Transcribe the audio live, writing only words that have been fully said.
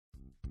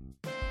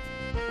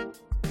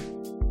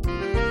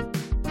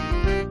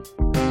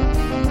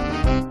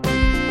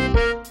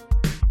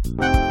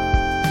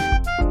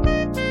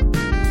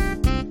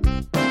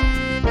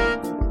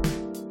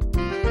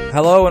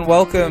Hello and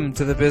welcome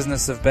to the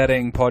Business of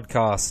Betting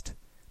podcast.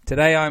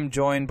 Today I'm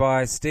joined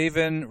by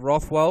Stephen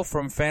Rothwell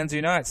from Fans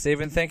Unite.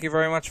 Stephen, thank you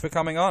very much for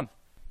coming on.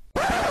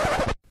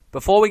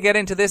 Before we get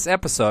into this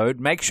episode,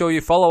 make sure you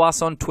follow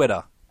us on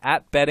Twitter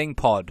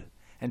 @BettingPod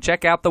and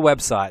check out the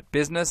website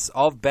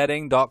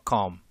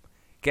businessofbetting.com.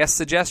 Guest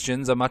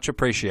suggestions are much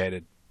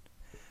appreciated.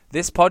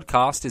 This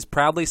podcast is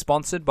proudly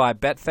sponsored by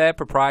Betfair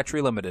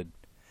Proprietary Limited.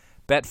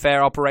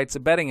 Betfair operates a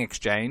betting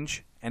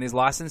exchange and is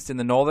licensed in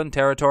the Northern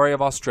Territory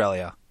of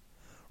Australia.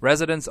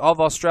 Residents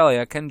of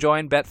Australia can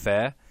join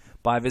Betfair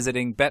by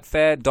visiting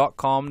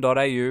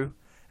betfair.com.au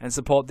and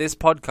support this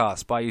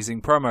podcast by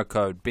using promo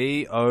code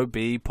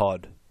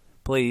BOBPOD.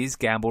 Please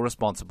gamble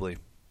responsibly.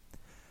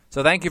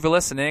 So thank you for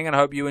listening, and I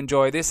hope you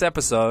enjoy this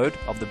episode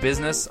of the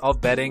Business of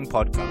Betting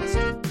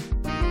podcast.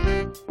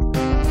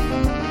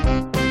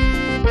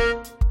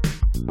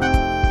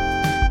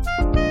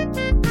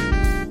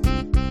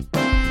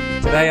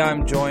 Today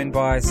I'm joined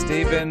by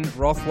Stephen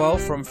Rothwell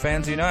from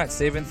Fans Unite.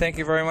 Stephen, thank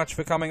you very much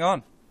for coming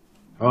on.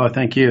 Oh,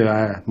 thank you.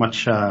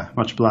 Much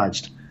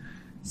obliged.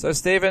 So,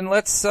 Stephen,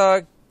 let's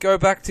go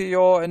back to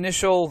your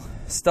initial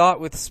start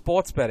with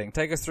sports betting.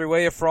 Take us through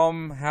where you're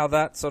from, how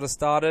that sort of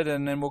started,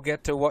 and then we'll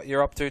get to what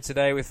you're up to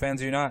today with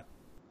Fans Unite.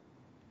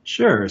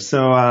 Sure.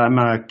 So I'm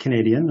a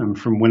Canadian. I'm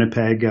from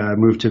Winnipeg.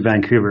 Moved to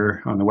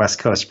Vancouver on the West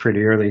Coast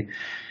pretty early.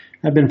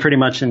 I've been pretty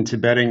much into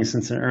betting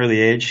since an early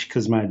age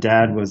because my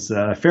dad was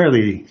a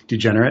fairly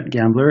degenerate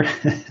gambler.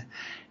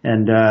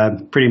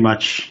 And pretty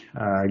much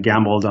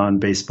gambled on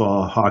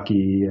baseball,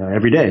 hockey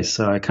every day.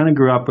 So I kind of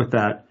grew up with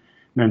that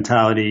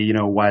mentality,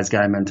 wise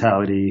guy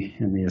mentality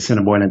in the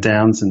Assiniboine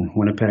Downs in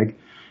Winnipeg,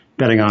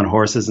 betting on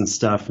horses and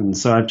stuff. And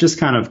so I've just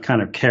kind of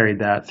carried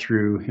that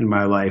through in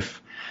my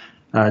life.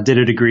 Did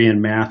a degree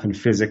in math and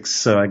physics,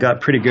 so I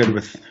got pretty good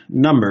with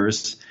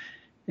numbers.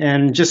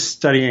 And just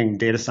studying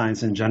data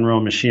science in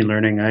general, machine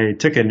learning, I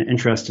took an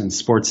interest in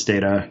sports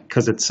data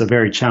because it's a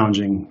very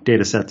challenging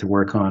data set to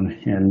work on.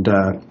 And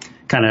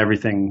kind of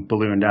everything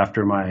ballooned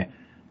after my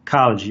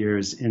college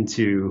years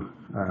into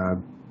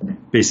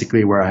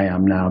basically where I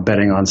am now,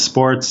 betting on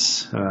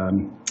sports.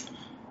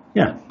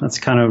 That's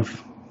kind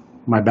of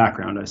my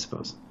background, I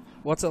suppose.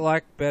 What's it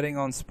like betting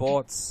on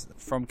sports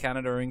from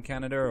Canada or in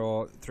Canada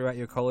or throughout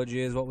your college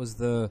years? What was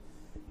the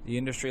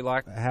industry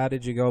like? How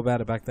did you go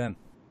about it back then?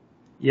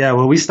 Yeah,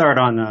 well, we start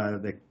on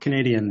the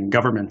Canadian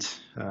government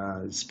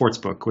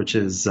sportsbook, which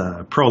is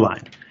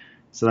Proline.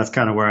 So that's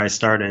kind of where I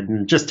started,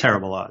 and just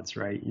terrible odds,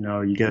 right?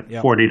 You get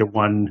 40 to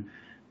 1,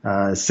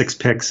 6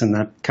 picks, and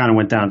that kind of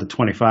went down to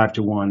 25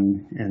 to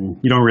 1, and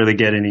you don't really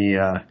get any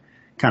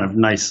kind of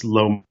nice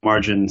low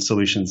margin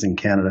solutions in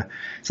Canada.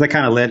 So that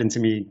kind of led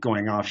into me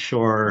going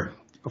offshore,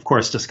 of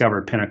course,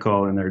 discovered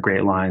Pinnacle and their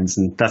great lines,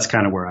 and that's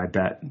kind of where I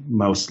bet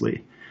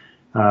mostly.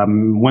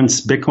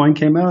 Once Bitcoin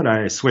came out,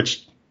 I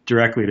switched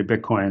directly to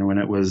Bitcoin when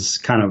it was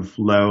kind of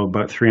low,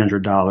 about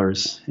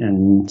 $300,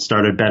 and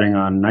started betting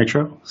on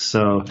Nitro.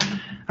 So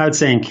I would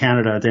say in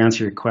Canada, to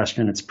answer your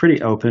question, it's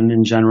pretty open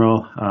in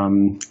general.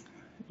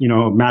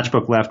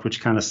 Matchbook left,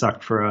 which kind of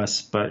sucked for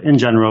us. But in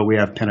general, we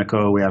have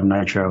Pinnacle, we have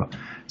Nitro.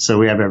 So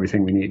we have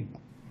everything we need.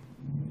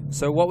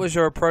 So what was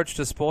your approach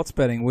to sports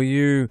betting? Were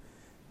you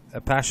a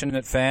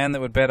passionate fan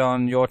that would bet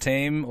on your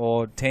team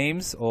or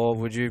teams, or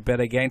would you bet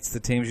against the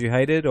teams you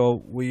hated,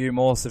 or were you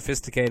more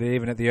sophisticated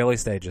even at the early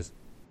stages?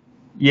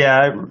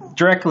 Yeah,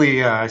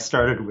 directly I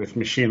started with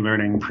machine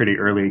learning pretty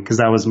early because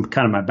that was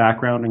kind of my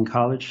background in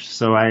college.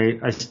 So I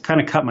kind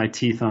of cut my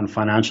teeth on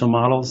financial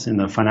models in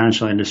the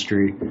financial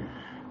industry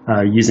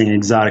using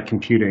exotic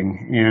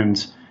computing.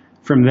 And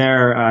from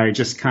there, I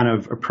just kind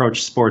of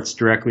approached sports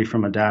directly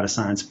from a data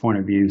science point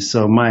of view.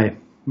 So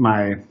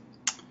my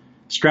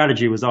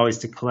strategy was always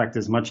to collect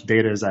as much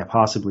data as I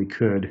possibly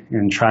could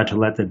and try to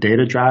let the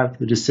data drive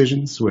the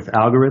decisions with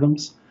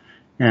algorithms.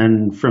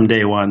 And from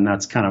day one,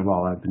 that's kind of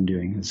all I've been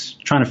doing, is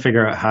trying to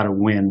figure out how to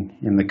win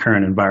in the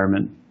current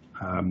environment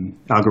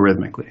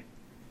algorithmically.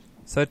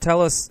 So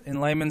tell us,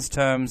 in layman's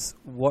terms,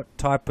 what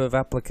type of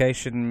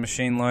application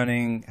machine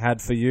learning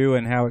had for you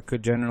and how it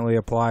could generally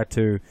apply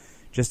to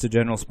just a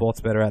general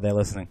sports bettor out there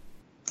listening.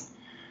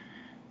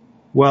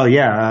 Well,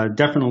 yeah,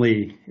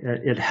 definitely.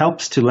 It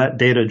helps to let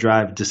data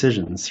drive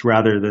decisions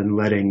rather than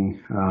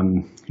letting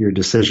your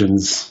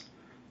decisions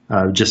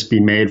just be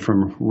made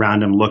from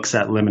random looks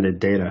at limited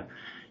data.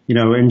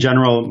 In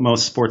general,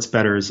 most sports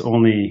bettors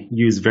only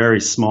use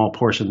very small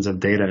portions of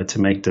data to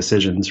make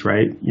decisions,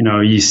 right?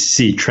 You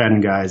see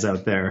trend guys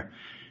out there,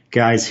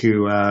 guys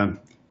who,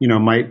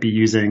 might be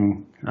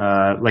using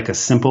like a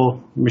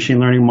simple machine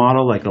learning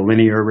model, like a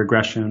linear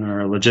regression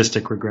or a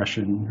logistic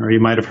regression, or you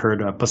might have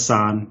heard a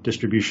Poisson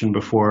distribution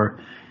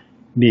before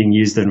being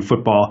used in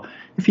football.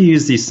 If you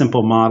use these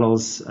simple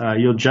models,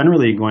 you're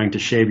generally going to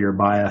shave your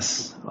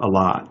bias a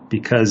lot,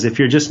 because if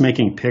you're just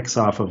making picks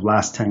off of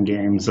last 10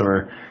 games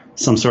or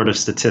some sort of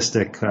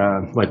statistic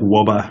like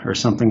WOBA or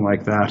something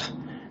like that,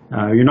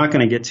 you're not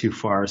going to get too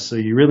far. So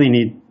you really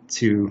need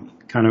to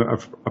kind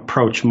of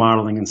approach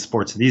modeling in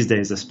sports these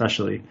days,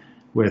 especially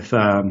with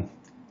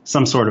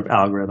some sort of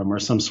algorithm or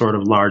some sort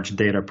of large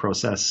data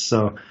process.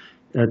 So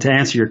to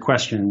answer your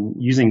question,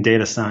 using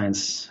data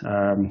science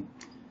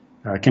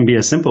can be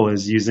as simple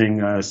as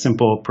using a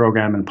simple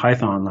program in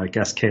Python like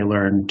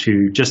sklearn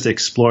to just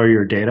explore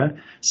your data.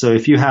 So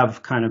if you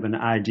have kind of an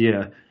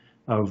idea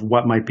of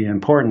what might be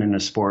important in a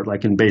sport,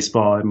 like in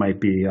baseball, it might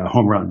be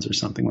home runs or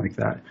something like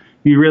that.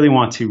 You really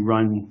want to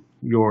run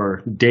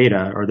your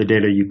data or the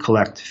data you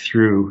collect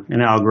through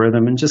an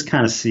algorithm and just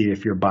kind of see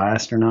if you're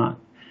biased or not.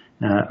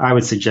 I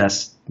would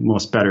suggest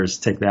most bettors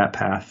take that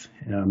path.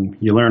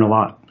 You learn a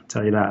lot, I'll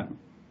tell you that.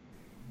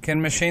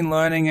 Can machine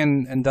learning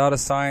and data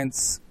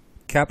science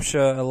capture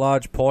a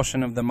large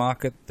portion of the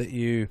market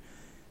a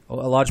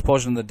large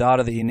portion of the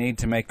data that you need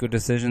to make good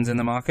decisions in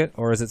the market?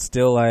 Or is it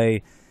still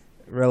a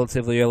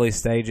relatively early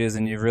stages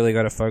and you've really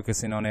got to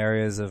focus in on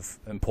areas of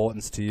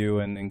importance to you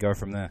and go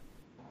from there?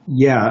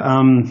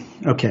 Yeah.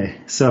 Okay.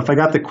 So if I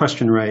got the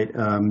question right,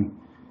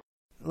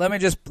 let me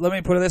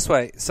put it this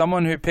way: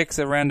 someone who picks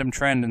a random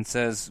trend and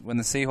says, when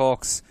the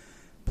Seahawks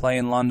play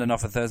in London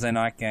off a Thursday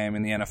night game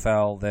in the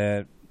NFL,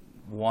 they're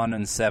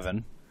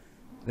 1-7.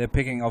 They're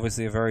picking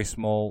obviously a very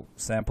small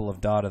sample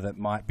of data that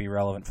might be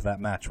relevant for that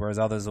match, whereas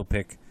others will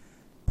pick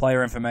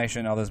player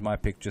information, others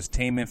might pick just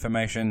team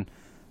information.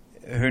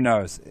 Who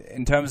knows?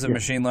 In terms of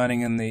machine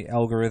learning and the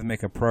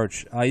algorithmic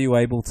approach, are you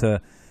able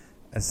to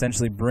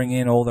essentially bring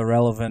in all the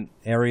relevant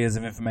areas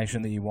of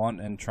information that you want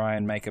and try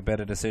and make a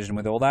better decision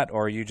with all that,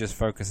 or are you just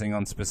focusing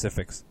on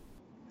specifics?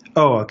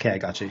 Oh, okay, I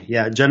got you.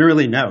 Yeah,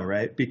 generally no,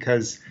 right?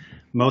 Because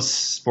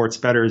most sports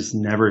bettors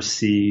never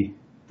see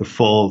the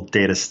full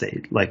data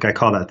state. Like I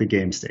call that the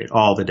game state,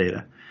 all the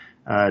data.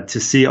 To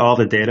see all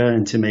the data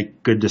and to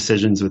make good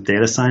decisions with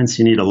data science,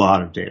 you need a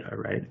lot of data,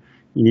 right?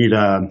 You need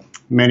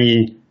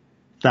many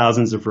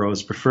thousands of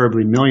rows,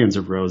 preferably millions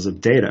of rows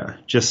of data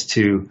just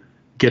to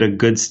get a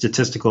good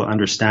statistical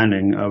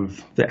understanding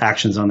of the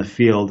actions on the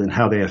field and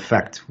how they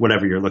affect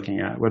whatever you're looking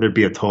at, whether it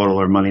be a total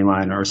or money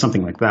line or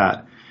something like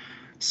that.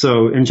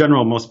 So in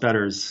general, most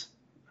bettors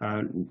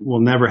will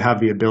never have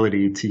the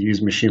ability to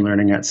use machine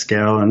learning at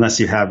scale unless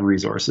you have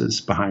resources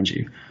behind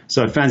you.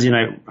 So at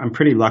FansUnite, I'm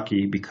pretty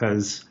lucky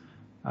because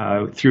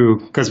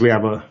we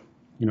have a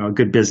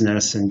good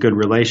business and good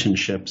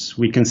relationships,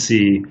 we can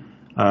see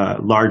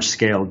large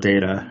scale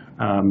data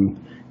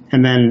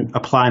and then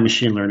apply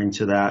machine learning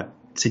to that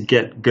to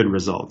get good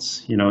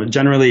results.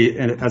 Generally,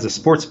 as a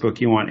sports book,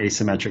 you want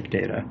asymmetric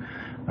data,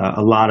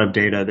 a lot of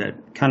data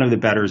that kind of the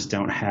bettors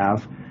don't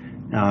have.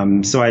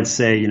 So I'd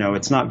say,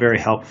 it's not very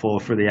helpful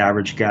for the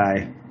average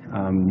guy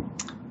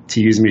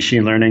to use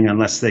machine learning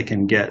unless they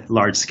can get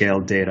large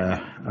scale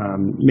data.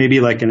 Maybe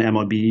like an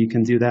MLB, you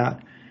can do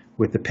that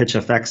with the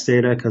PitchFX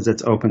data because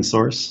it's open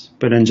source.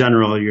 But in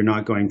general, you're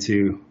not going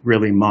to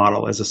really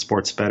model as a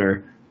sports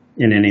bettor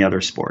in any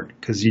other sport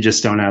because you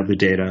just don't have the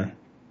data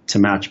to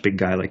match big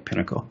guy like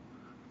Pinnacle.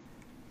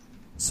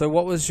 So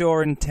what was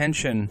your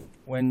intention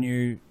when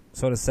you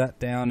sort of sat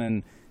down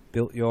and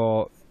built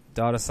your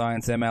data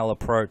science ML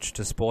approach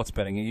to sports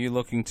betting? Are you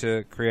looking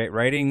to create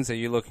ratings? Are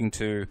you looking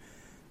to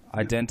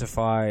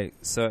identify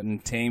certain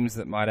teams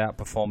that might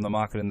outperform the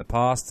market in the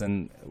past?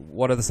 And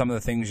what are some of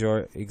the things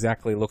you're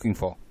exactly looking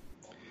for?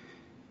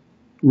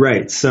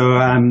 Right. So,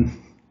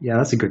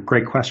 that's a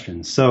great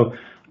question. So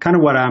kind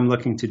of what I'm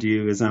looking to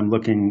do is I'm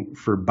looking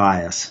for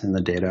bias in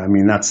the data. I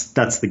mean,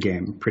 that's the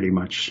game pretty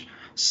much.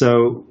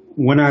 So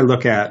when I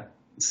look at,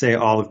 say,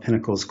 all of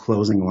Pinnacle's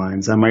closing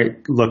lines, I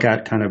might look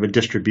at kind of a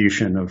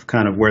distribution of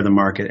kind of where the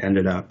market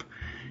ended up.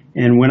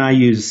 And when I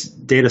use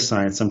data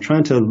science, I'm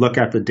trying to look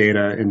at the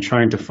data and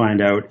trying to find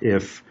out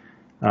if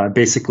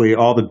basically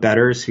all the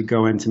bettors who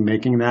go into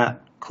making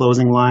that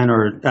closing line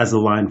or as the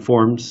line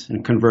forms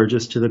and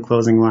converges to the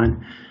closing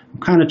line, I'm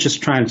kind of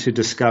just trying to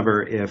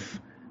discover if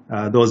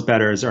those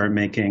bettors are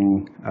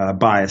making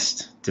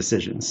biased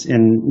decisions.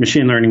 In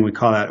machine learning, we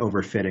call that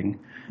overfitting,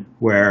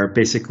 where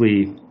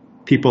basically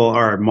people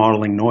are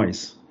modeling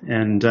noise.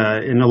 And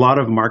in a lot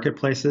of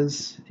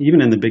marketplaces,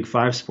 even in the big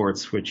five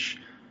sports, which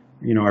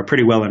are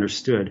pretty well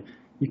understood,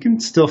 you can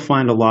still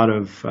find a lot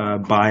of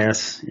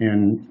bias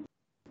in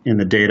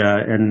the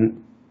data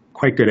and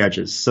quite good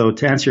edges. So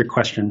to answer your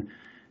question,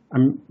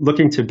 I'm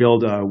looking to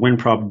build a win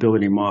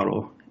probability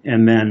model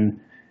and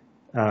then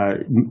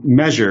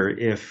measure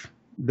if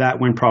that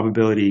win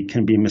probability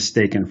can be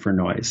mistaken for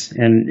noise.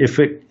 And if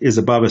it is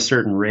above a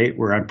certain rate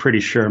where I'm pretty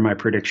sure my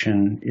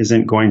prediction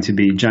isn't going to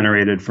be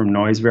generated from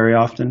noise very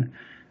often,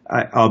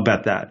 I'll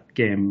bet that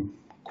game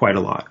quite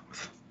a lot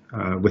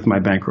with my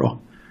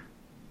bankroll.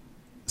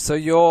 So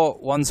you're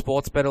one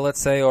sports bettor,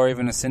 let's say, or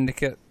even a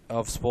syndicate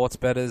of sports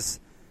bettors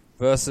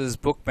versus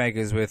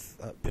bookmakers with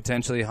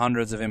potentially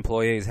hundreds of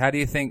employees. How do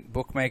you think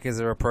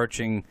bookmakers are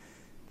approaching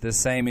the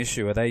same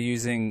issue? Are they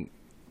using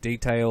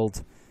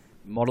detailed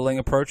modeling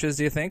approaches,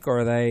 do you think, or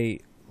are they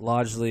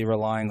largely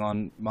relying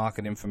on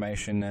market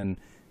information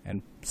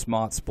and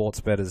smart sports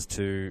bettors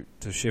to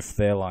shift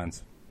their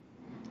lines?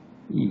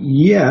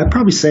 Yeah, I'd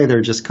probably say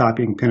they're just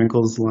copying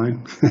Pinnacle's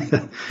line.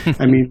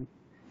 I mean,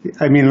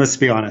 let's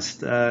be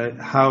honest.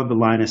 How the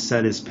line is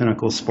set is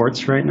Pinnacle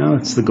Sports right now.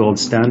 It's the gold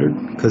standard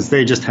because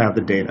they just have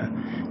the data,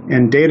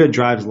 and data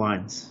drives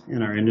lines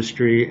in our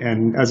industry.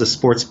 And as a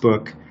sports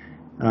book,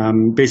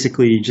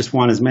 basically, you just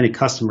want as many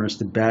customers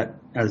to bet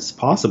as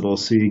possible,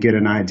 so you get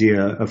an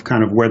idea of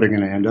kind of where they're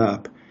going to end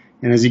up.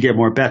 And as you get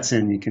more bets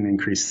in, you can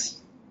increase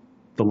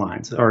the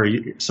lines,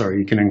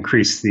 you can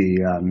increase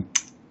the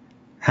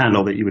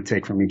handle that you would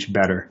take from each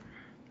bettor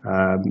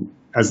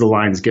as the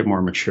lines get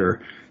more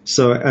mature.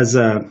 So as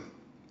a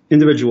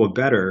individual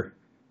bettor,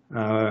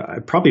 I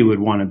probably would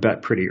want to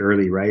bet pretty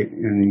early, right,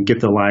 and get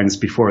the lines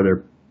before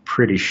they're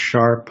pretty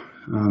sharp.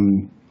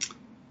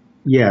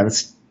 Yeah,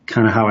 that's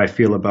kind of how I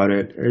feel about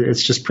it.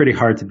 It's just pretty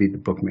hard to beat the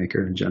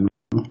bookmaker in general.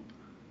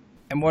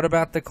 And what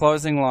about the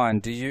closing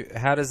line?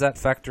 How does that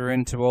factor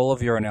into all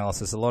of your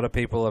analysis? A lot of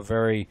people are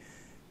very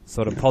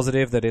sort of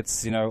positive that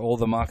it's, all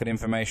the market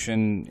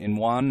information in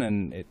one,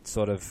 and it's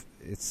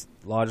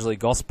largely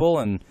gospel,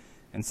 and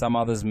some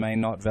others may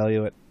not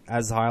value it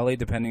as highly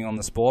depending on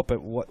the sport.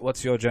 But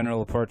what's your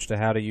general approach to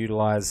how to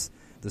utilize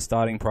the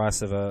starting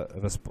price of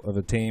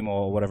a team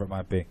or whatever it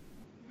might be?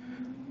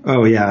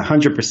 Oh yeah,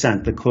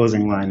 100%. The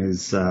closing line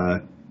is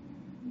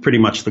pretty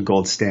much the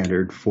gold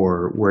standard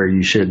for where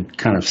you should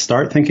kind of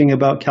start thinking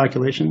about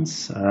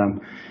calculations.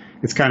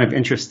 It's kind of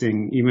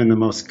interesting. Even the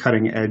most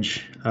cutting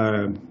edge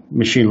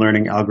machine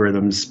learning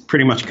algorithms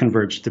pretty much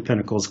converge to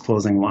Pinnacle's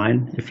closing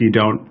line if you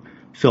don't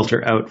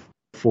filter out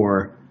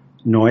for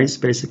noise,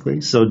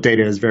 basically. So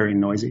data is very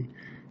noisy.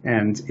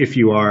 And if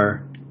you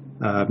are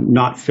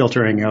not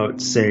filtering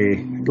out,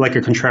 say, like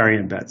a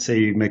contrarian bet, say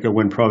you make a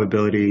win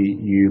probability,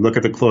 you look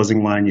at the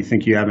closing line, you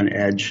think you have an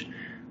edge,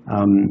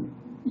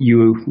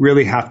 you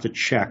really have to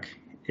check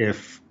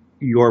if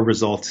your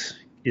result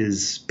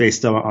is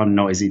based on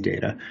noisy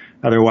data.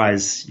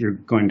 Otherwise, you're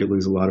going to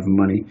lose a lot of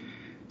money.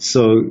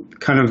 So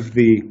kind of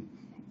the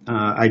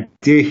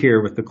idea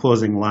here with the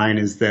closing line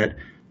is that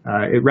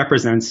it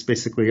represents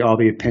basically all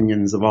the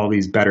opinions of all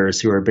these bettors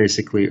who are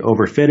basically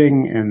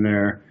overfitting in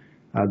their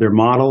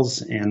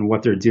models, and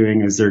what they're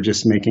doing is they're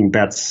just making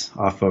bets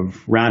off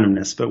of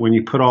randomness. But when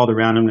you put all the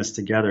randomness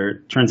together,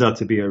 it turns out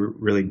to be a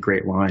really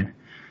great line.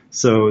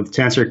 So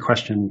to answer your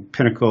question,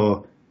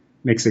 Pinnacle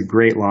makes a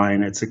great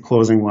line. It's a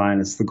closing line.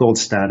 It's the gold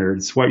standard.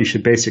 It's what you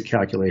should base your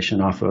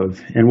calculation off of.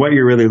 And what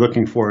you're really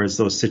looking for is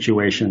those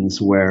situations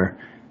where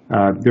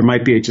there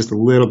might be just a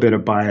little bit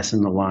of bias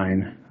in the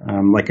line,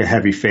 like a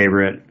heavy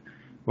favorite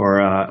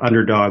or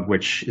underdog,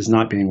 which is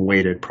not being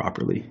weighted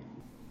properly.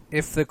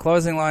 If the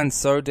closing line's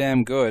so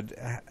damn good,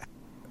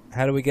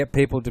 how do we get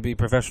people to be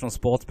professional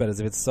sports bettors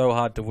if it's so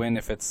hard to win,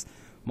 if it's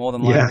more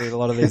than likely a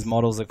lot of these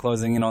models are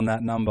closing in on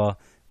that number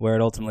where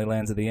it ultimately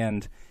lands at the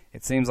end?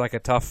 It seems like a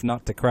tough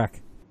nut to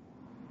crack.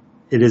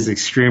 It is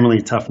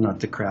extremely tough nut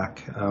to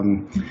crack.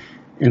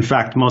 In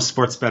fact, most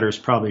sports bettors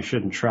probably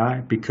shouldn't try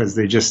because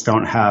they just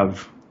don't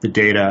have the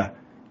data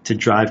to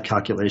drive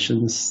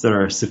calculations that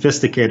are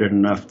sophisticated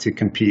enough to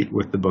compete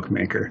with the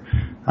bookmaker.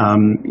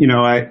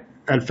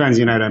 At Fans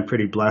United, I'm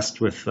pretty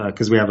blessed with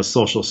because we have a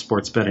social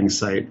sports betting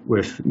site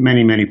with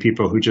many, many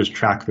people who just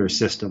track their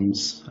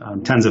systems,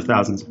 tens of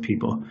thousands of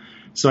people.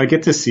 So I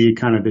get to see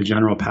kind of the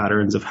general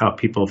patterns of how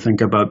people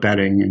think about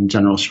betting and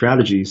general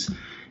strategies.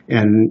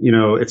 And,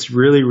 it's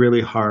really,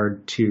 really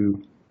hard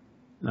to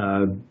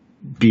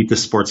beat the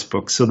sports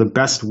book. So the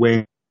best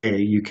way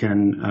you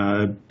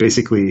can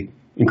basically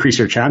increase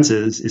your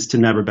chances is to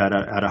never bet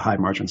at a high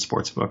margin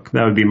sports book.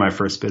 That would be my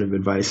first bit of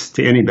advice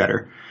to any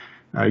bettor.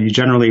 You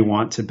generally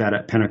want to bet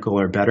at Pinnacle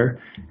or better,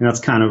 and that's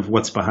kind of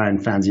what's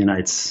behind Fans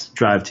Unite's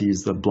drive to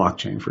use the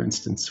blockchain, for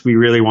instance. We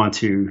really want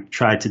to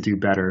try to do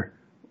better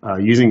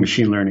using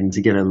machine learning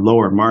to get a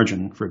lower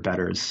margin for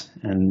bettors,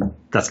 and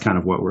that's kind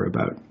of what we're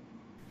about.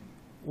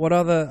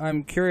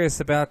 I'm curious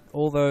about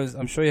all those,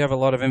 I'm sure you have a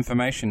lot of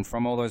information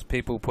from all those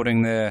people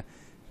putting their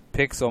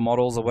picks or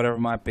models or whatever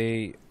it might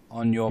be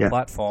on your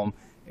platform.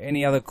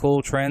 Any other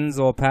cool trends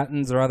or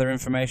patterns or other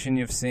information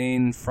you've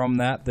seen from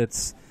that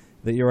that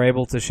you're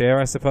able to share,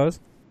 I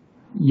suppose?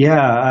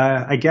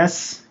 Yeah, I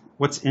guess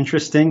what's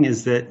interesting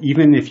is that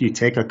even if you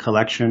take a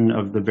collection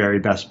of the very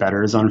best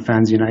bettors on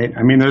Fans Unite,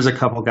 there's a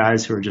couple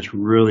guys who are just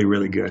really,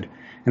 really good.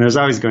 And there's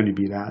always going to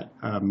be that.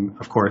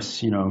 Of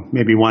course,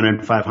 maybe 1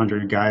 in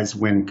 500 guys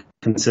win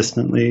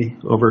consistently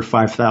over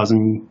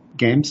 5,000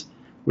 games,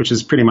 which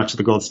is pretty much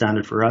the gold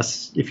standard for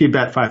us. If you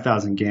bet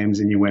 5,000 games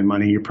and you win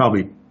money, you're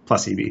probably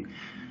plus EV.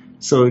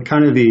 So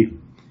kind of the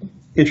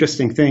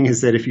interesting thing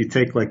is that if you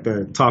take like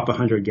the top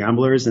 100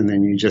 gamblers and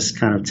then you just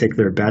kind of take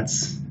their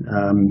bets,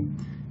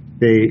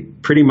 they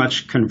pretty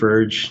much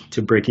converge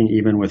to breaking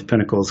even with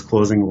Pinnacle's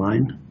closing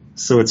line.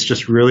 So it's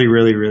just really,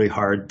 really, really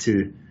hard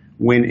to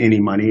win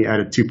any money at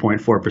a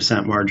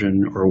 2.4%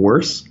 margin or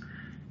worse.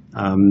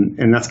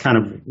 And that's kind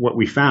of what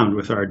we found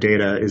with our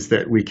data is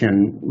that we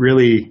can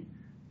really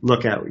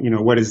look at,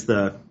 what is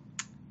the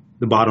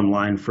bottom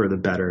line for the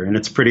bettor. And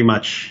it's pretty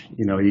much,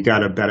 you got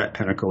to bet at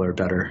Pinnacle or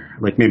better,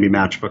 like maybe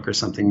Matchbook or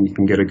something, you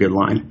can get a good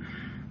line.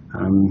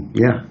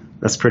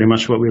 that's pretty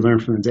much what we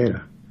learned from the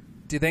data.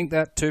 Do you think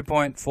that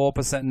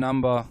 2.4%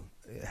 number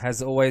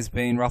has always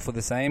been roughly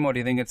the same, or do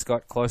you think it's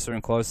got closer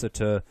and closer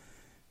to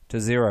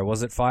zero?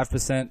 Was it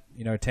 5%,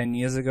 10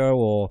 years ago,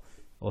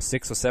 or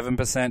 6 or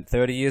 7%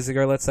 30 years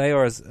ago, let's say,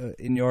 or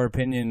in your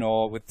opinion,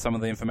 or with some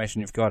of the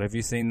information you've got, have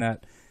you seen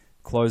that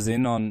close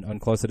in on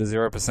closer to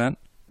 0%?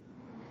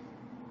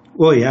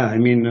 Well, yeah. I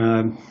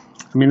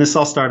mean, this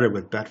all started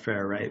with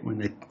Betfair, right?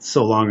 When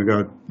so long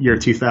ago, year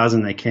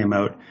 2000, they came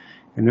out,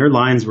 and their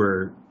lines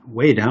were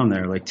way down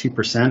there, like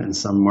 2% in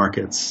some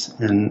markets.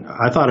 And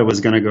I thought it was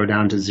going to go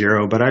down to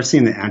zero, but I've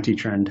seen the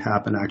anti-trend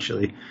happen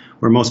actually,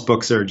 where most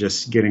books are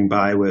just getting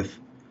by with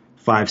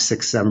 5,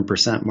 6,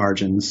 7%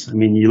 margins. I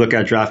mean, you look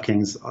at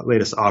DraftKings'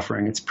 latest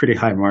offering, it's pretty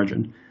high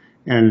margin.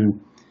 And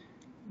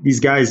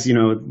these guys,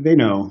 they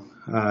know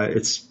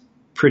it's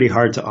pretty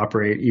hard to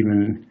operate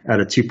even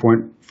at a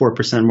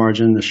 2.4%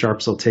 margin. The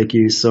sharps will take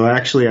you. So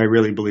actually, I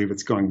really believe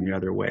it's going the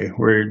other way,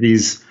 where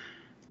these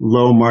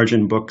low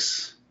margin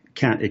books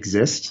can't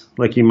exist.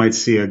 Like you might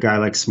see a guy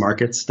like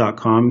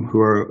smarkets.com who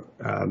are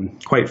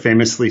quite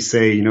famously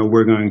say,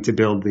 we're going to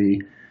build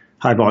the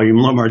high volume,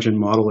 low margin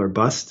model or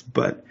bust.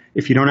 But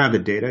if you don't have the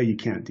data, you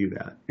can't do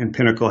that. And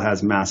Pinnacle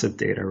has massive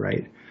data,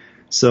 right?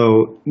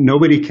 So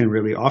nobody can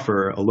really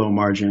offer a low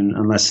margin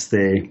unless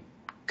they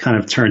kind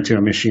of turn to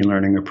a machine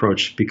learning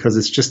approach, because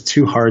it's just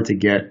too hard to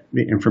get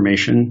the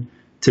information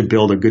to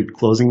build a good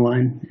closing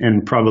line.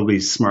 And probably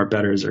smart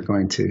bettors are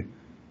going to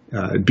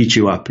beat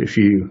you up if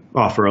you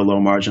offer a low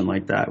margin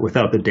like that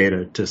without the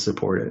data to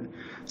support it.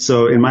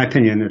 So in my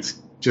opinion,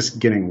 it's just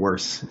getting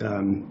worse.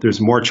 There's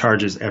more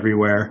charges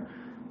everywhere.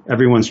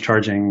 Everyone's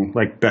charging,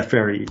 like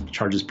Betfair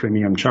charges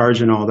premium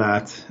charge and all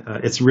that.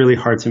 It's really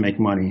hard to make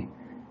money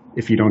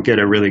if you don't get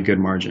a really good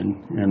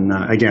margin. And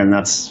again,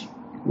 that's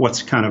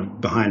what's kind of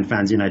behind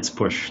Fans Unite's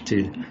push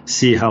to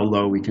see how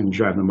low we can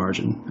drive the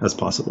margin as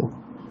possible.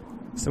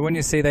 So when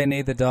you see they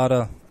need the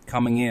data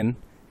coming in,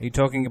 are you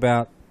talking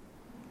about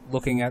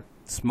looking at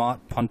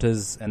smart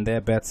punters and their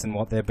bets and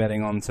what they're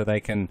betting on so they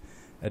can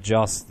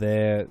adjust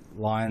their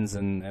lines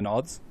and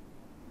odds?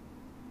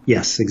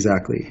 Yes,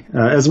 exactly.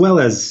 As well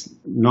as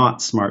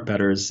not smart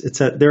bettors,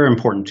 they're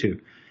important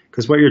too,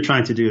 because what you're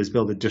trying to do is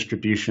build a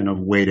distribution of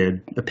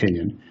weighted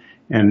opinion.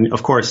 And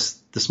of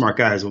course, the smart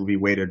guys will be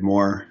weighted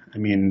more. I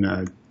mean,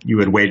 you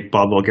would weight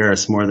Bob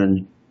Voulgaris more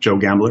than Joe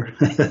Gambler.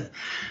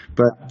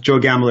 But Joe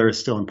Gambler is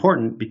still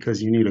important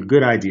because you need a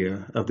good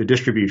idea of the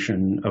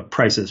distribution of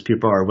prices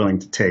people are willing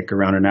to take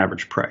around an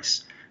average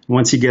price.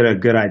 Once you get a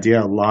good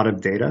idea, a lot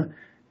of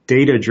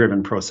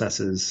data-driven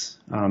processes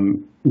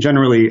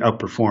generally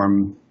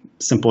outperform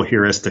simple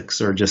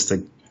heuristics or just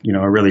a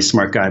really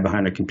smart guy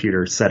behind a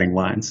computer setting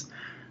lines.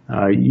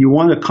 You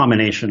want a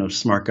combination of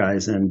smart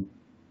guys and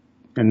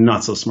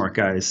not so smart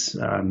guys.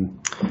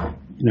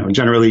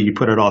 Generally you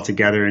put it all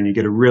together and you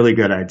get a really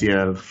good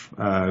idea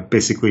of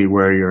basically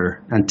where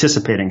you're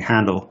anticipating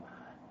handle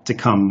to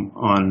come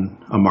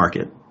on a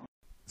market.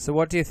 So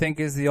what do you think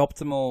is the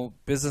optimal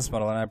business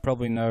model? And I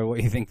probably know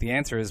what you think the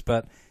answer is,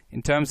 but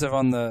in terms of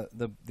on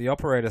the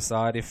operator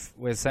side, if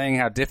we're saying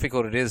how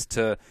difficult it is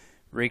to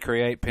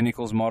recreate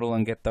Pinnacle's model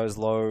and get those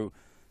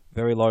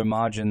very low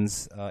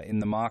margins in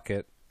the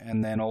market,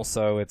 and then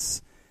also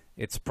it's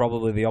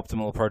probably the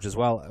optimal approach as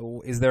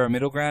well. Is there a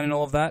middle ground in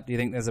all of that? Do you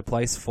think there's a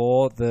place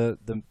for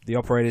the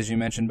operators you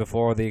mentioned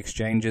before, or the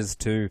exchanges,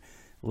 to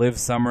live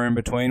somewhere in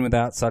between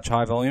without such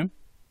high volume?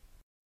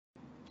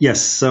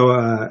 Yes. So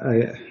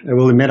I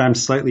will admit I'm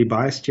slightly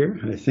biased here.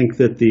 I think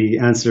that the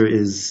answer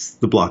is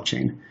the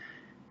blockchain.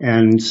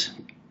 And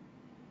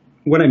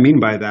what I mean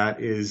by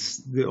that is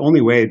the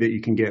only way that you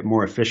can get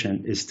more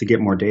efficient is to get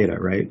more data,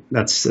 right?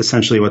 That's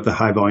essentially what the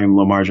high volume,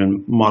 low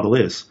margin model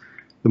is.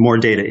 The more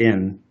data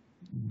in,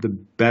 the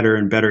better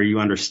and better you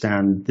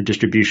understand the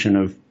distribution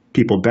of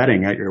people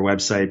betting at your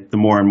website, the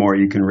more and more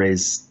you can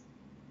raise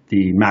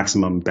the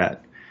maximum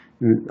bet.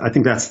 And I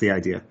think that's the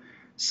idea.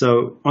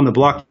 So on the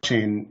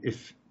blockchain,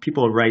 if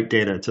people write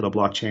data to the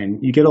blockchain,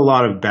 you get a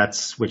lot of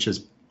bets, which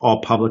is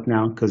all public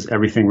now because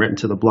everything written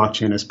to the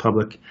blockchain is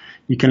public.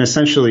 You can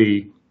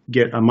essentially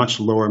get a much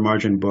lower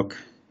margin book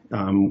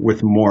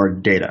with more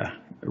data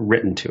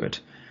written to it.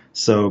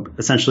 So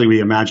essentially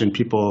we imagine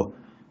people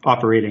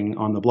operating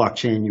on the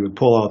blockchain, you would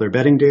pull all their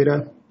betting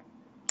data.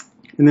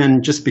 And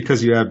then just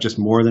because you have just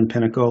more than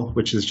Pinnacle,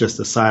 which is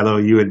just a silo,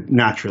 you would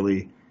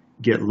naturally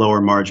get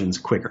lower margins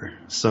quicker.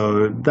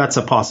 So that's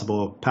a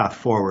possible path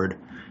forward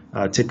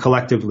to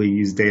collectively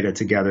use data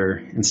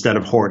together instead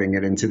of hoarding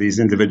it into these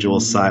individual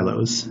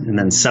silos and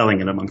then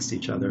selling it amongst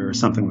each other or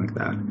something like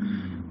that.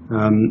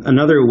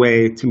 Another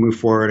way to move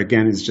forward,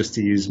 again, is just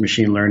to use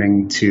machine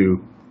learning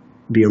to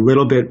be a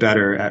little bit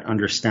better at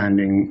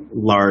understanding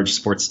large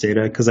sports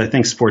data, because I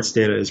think sports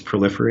data is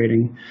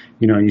proliferating.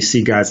 You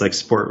see guys like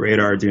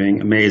Sportradar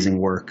doing amazing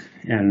work,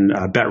 and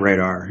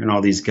BetRadar, and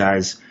all these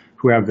guys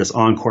who have this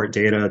on-court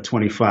data,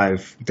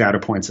 25 data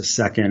points a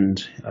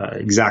second,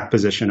 exact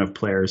position of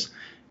players.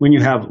 When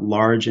you have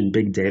large and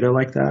big data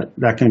like that,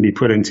 that can be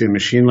put into a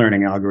machine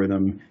learning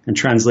algorithm and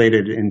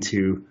translated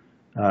into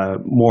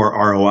more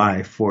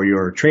ROI for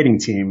your trading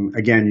team,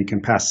 again, you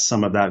can pass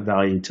some of that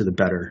value to the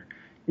bettor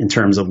in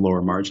terms of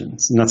lower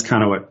margins. And that's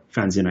kind of what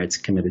FansUnite's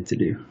committed to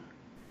do.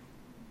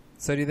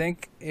 So do you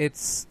think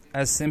it's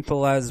as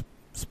simple as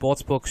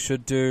sportsbooks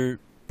should do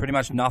pretty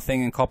much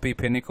nothing and copy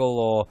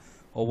Pinnacle,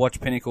 or watch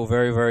Pinnacle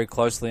very, very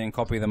closely and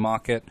copy the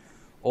market,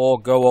 or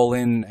go all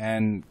in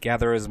and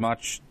gather as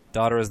much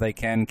data as they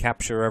can,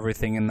 capture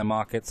everything in the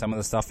market, some of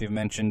the stuff you've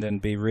mentioned,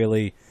 and be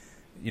really,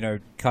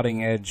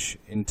 cutting edge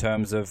in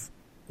terms of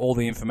all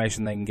the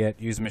information they can get,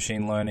 use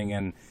machine learning,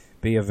 and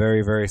be a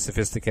very, very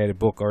sophisticated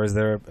book? Or is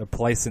there a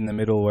place in the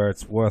middle where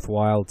it's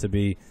worthwhile to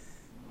be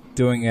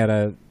doing at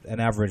an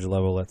average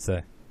level, let's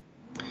say?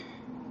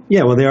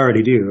 Yeah, well, they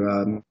already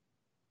do.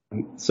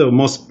 So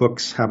most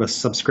books have a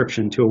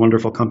subscription to a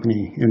wonderful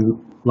company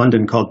in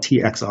London called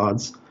TX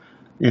Odds.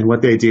 And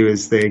what they do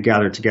is they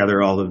gather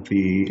together all of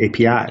the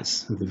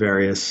APIs of the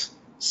various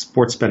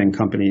sports betting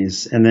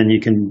companies, and then you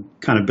can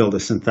kind of build a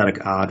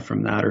synthetic odd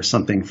from that or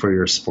something for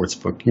your sports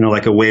book,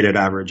 like a weighted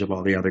average of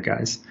all the other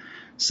guys.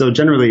 So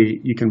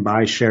generally, you can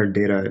buy shared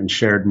data and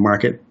shared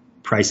market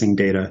pricing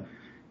data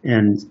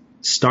and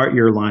start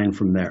your line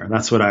from there.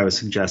 That's what I would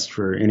suggest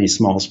for any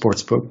small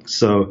sports book.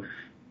 So,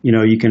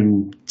 you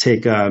can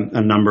take a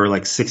number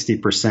like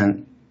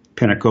 60%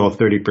 Pinnacle,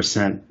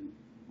 30%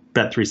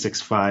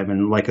 Bet365,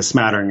 and like a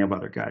smattering of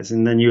other guys.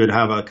 And then you would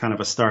have a kind of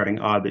a starting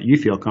odd that you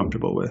feel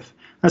comfortable with.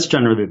 That's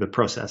generally the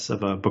process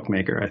of a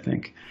bookmaker, I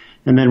think.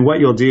 And then what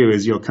you'll do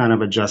is you'll kind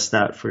of adjust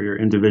that for your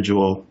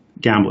individual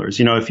gamblers.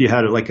 If you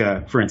had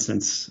for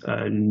instance,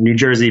 a New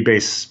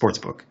Jersey-based sports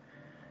book,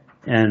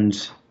 and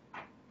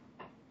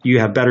you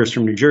have bettors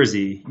from New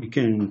Jersey, you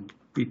can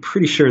be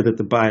pretty sure that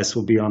the bias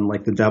will be on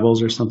like the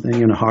Devils or something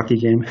in a hockey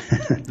game.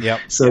 Yep.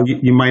 So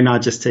you might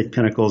not just take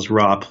Pinnacle's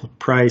raw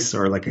price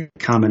or like a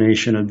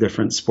combination of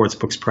different sports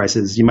books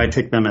prices. You might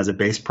take them as a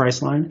base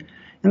price line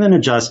and then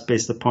adjust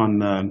based upon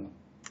the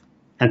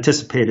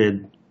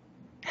anticipated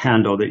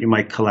handle that you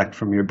might collect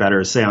from your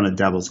bettors, say on a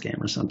Devils game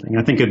or something.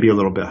 I think it'd be a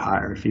little bit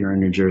higher if you're in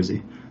New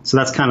Jersey. So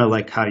that's kind of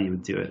like how you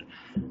would do it,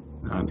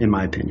 in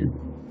my opinion.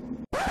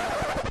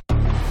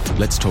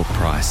 Let's talk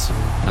price.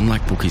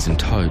 Unlike bookies and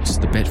totes,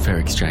 the Betfair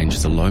Exchange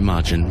is a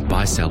low-margin,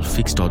 buy-sell,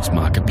 fixed-odds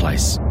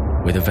marketplace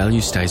where the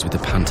value stays with the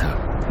punter,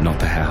 not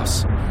the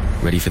house.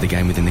 Ready for the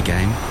game within the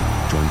game?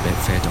 Join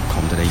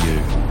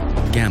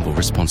betfair.com.au. Gamble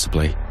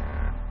responsibly.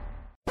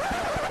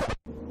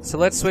 So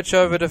let's switch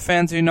over to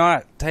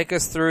FansUnite. Take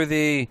us through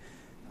the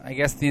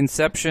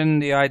inception,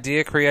 the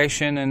idea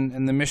creation,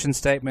 and the mission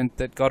statement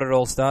that got it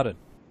all started.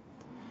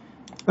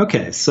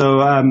 Okay, so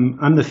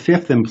I'm the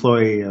fifth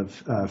employee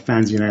of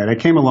FansUnite. I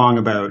came along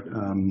about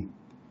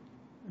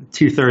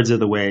 2/3 of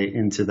the way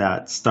into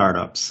that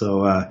startup.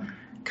 So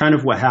kind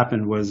of what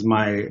happened was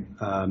my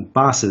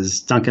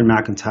bosses, Duncan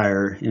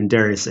McIntyre and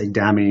Darius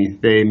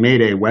Agdami, they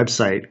made a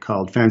website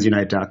called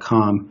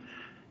fansunite.com.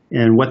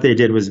 And what they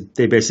did was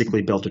they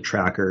basically built a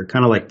tracker,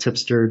 kind of like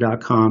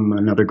tipster.com,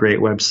 another great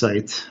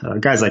website,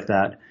 guys like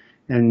that.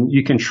 And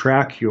you can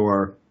track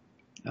your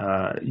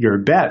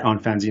bet on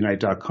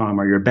fansunite.com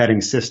or your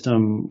betting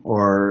system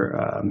or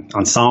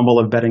ensemble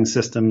of betting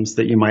systems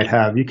that you might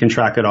have. You can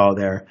track it all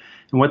there.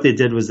 And what they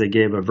did was they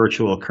gave a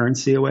virtual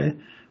currency away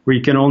where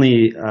you can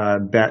only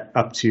bet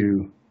up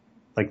to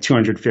like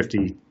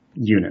 250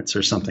 units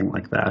or something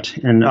like that,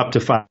 and up to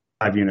 5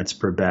 units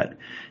per bet.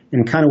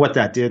 And kind of what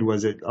that did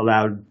was it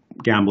allowed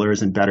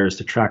gamblers and bettors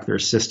to track their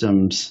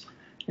systems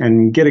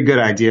and get a good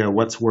idea of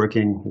what's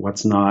working,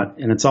 what's not.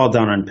 And it's all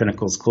done on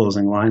Pinnacle's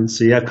closing line.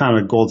 So you have kind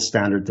of a gold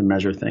standard to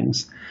measure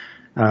things.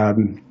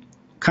 Kind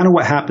of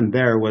what happened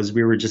there was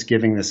we were just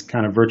giving this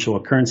kind of virtual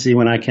currency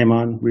when I came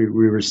on. We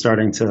were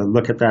starting to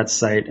look at that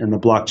site and the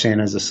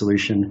blockchain as a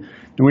solution.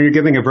 And when you're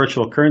giving a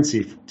virtual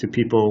currency to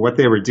people, what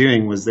they were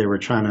doing was they were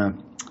trying to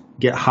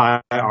get high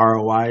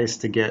ROIs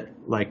to get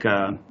like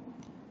a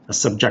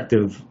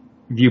subjective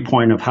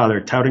viewpoint of how their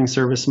touting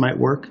service might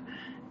work.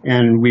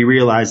 And we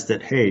realized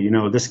that, hey,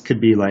 this could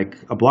be like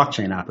a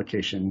blockchain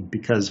application,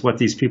 because what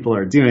these people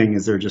are doing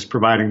is they're just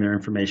providing their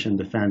information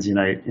to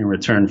FansUnite in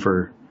return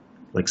for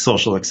like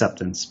social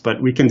acceptance.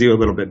 But we can do a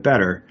little bit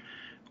better.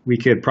 We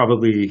could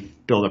probably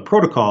build a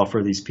protocol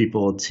for these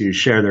people to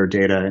share their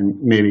data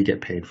and maybe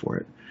get paid for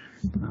it.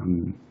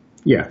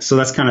 So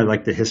that's kind of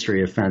like the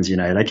history of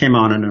FansUnite. I came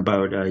on in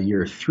about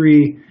year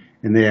 3,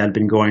 and they had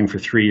been going for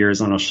 3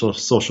 years on a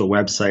social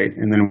website.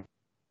 And then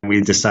we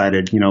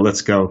decided,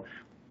 let's go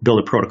build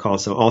a protocol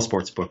so all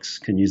sports books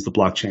can use the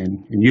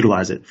blockchain and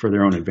utilize it for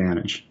their own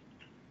advantage.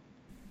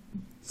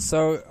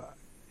 So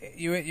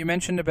you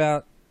mentioned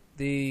about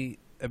the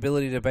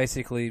ability to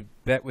basically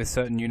bet with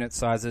certain unit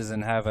sizes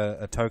and have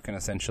a token,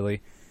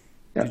 essentially.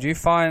 Yeah. Did you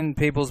find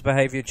people's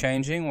behavior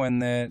changing when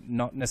they're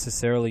not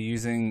necessarily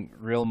using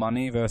real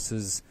money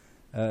versus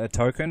a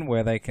token,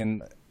 where they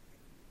can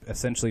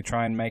essentially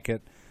try and make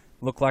it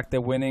look like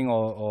they're winning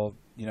or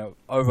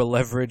over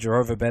leverage or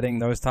over betting,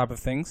 those type of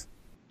things?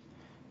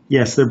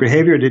 Yes, their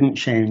behavior didn't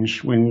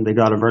change when they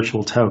got a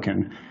virtual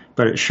token,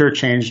 but it sure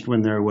changed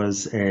when there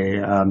was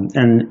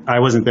and I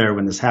wasn't there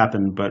when this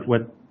happened, but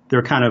what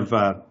they're kind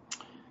of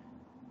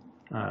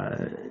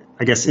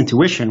I guess,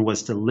 intuition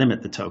was to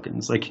limit the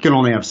tokens. Like you can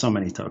only have so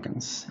many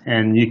tokens,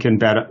 and you can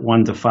bet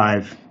 1 to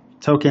 5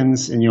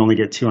 tokens, and you only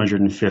get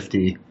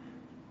 250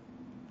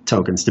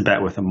 tokens to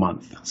bet with a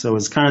month. So it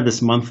was kind of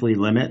this monthly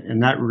limit,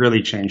 and that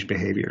really changed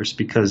behaviors,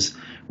 because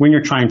when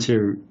you're trying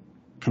to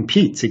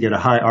compete to get a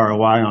high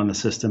ROI on the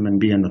system and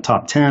be in the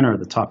top 10 or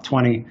the top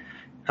 20,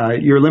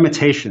 your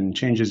limitation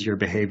changes your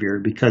behavior,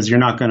 because you're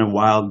not going to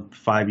wild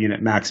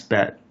 5-unit max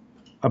bet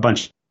a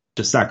bunch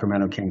of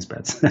Sacramento Kings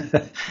bets.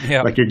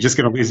 Yep. Like you're just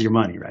going to lose your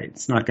money, right?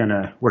 It's not going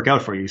to work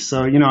out for you.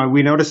 So,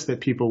 we noticed that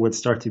people would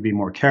start to be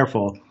more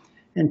careful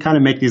and kind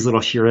of make these little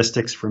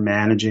heuristics for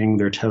managing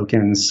their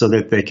tokens so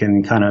that they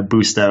can kind of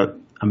boost out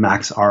a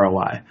max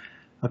ROI.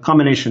 A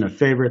combination of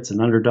favorites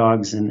and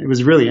underdogs. And it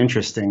was really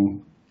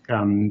interesting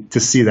to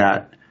see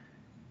that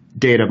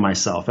data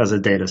myself as a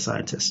data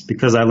scientist,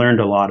 because I learned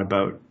a lot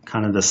about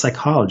kind of the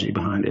psychology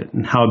behind it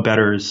and how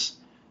bettors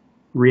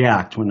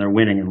react when they're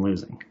winning and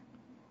losing.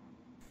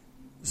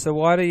 So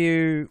why do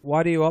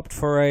you opt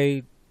for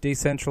a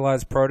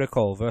decentralized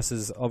protocol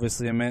versus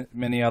obviously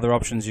many other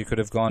options you could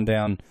have gone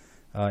down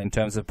in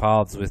terms of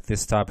paths with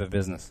this type of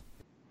business?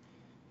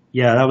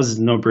 Yeah, that was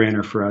a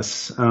no-brainer for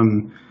us.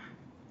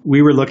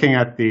 We were looking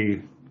at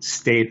the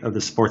state of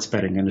the sports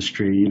betting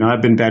industry.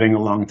 I've been betting a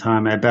long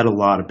time. I bet a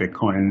lot of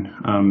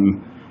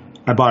Bitcoin.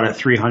 I bought at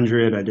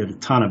 300. I did a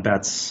ton of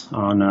bets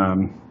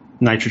on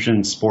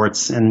Nitrogen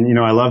Sports, and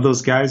I love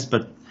those guys,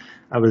 but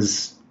I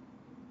was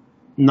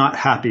not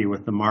happy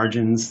with the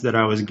margins that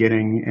I was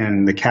getting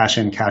and the cash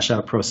in, cash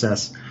out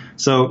process.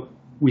 So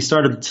we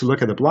started to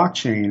look at the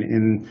blockchain,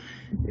 and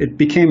it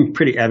became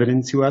pretty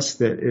evident to us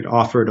that it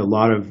offered a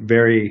lot of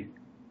very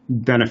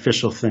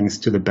beneficial things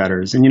to the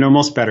bettors. And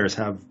most bettors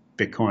have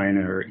Bitcoin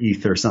or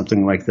ETH or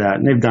something like that,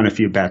 and they've done a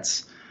few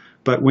bets.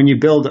 But when you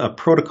build a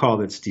protocol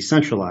that's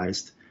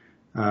decentralized,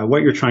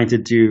 what you're trying to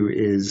do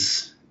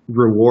is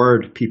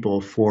reward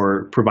people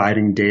for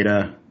providing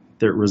data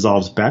that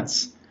resolves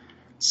bets.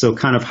 So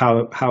kind of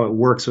how it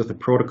works with the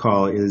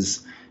protocol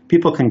is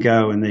people can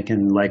go and they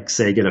can,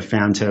 say, get a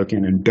fan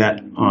token and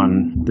bet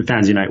on the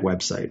Fans Unite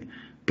website.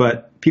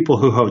 But people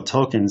who hold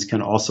tokens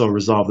can also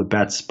resolve the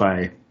bets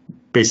by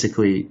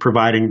basically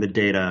providing the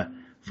data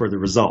for the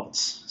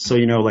results. So,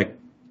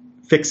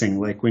 fixing,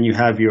 like when you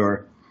have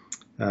your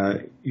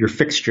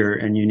fixture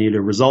and you need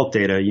a result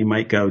data, you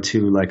might go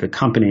to a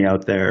company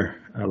out there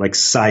like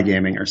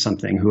Cygaming or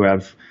something who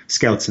have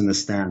scouts in the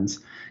stands.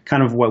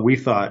 Kind of what we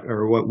thought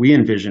or what we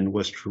envisioned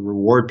was to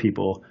reward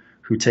people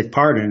who take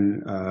part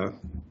in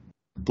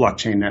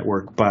blockchain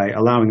network by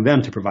allowing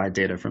them to provide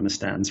data from the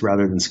stands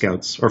rather than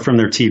scouts or from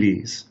their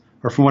TVs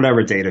or from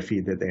whatever data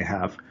feed that they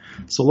have.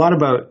 So a lot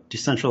about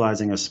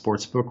decentralizing a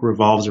sportsbook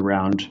revolves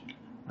around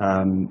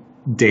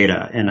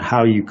data and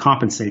how you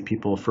compensate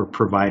people for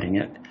providing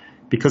it,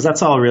 because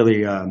that's all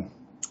really a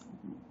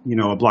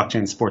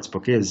blockchain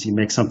sportsbook is. You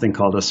make something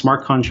called a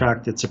smart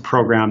contract. It's a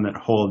program that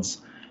holds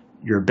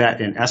your bet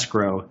in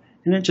escrow,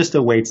 and it just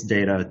awaits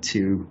data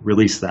to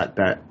release that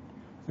bet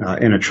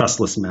in a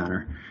trustless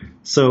manner.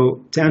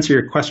 So to answer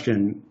your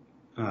question,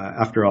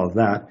 after all of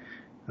that,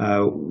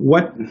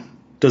 what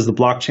does the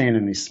blockchain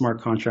and these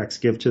smart contracts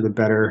give to the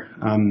bettor?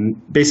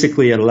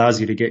 Basically, it allows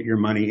you to get your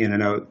money in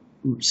and out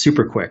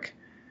super quick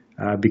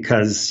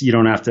because you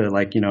don't have to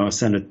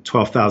send a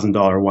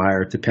 $12,000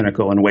 wire to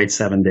Pinnacle and wait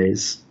 7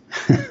 days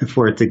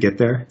for it to get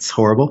there. It's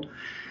horrible.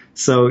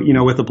 So,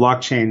 with the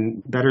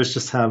blockchain, bettors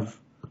just have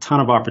a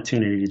ton of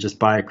opportunity to just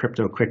buy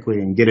crypto quickly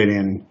and get it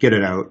in, get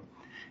it out.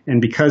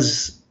 And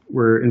because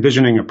we're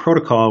envisioning a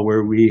protocol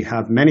where we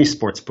have many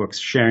sports books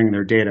sharing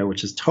their data,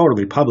 which is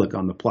totally public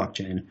on the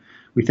blockchain,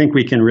 we think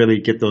we can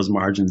really get those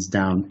margins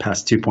down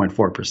past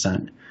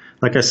 2.4%.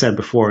 Like I said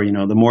before,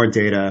 the more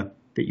data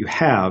that you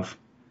have,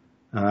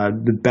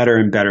 the better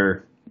and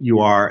better you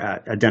are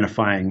at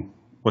identifying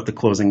what the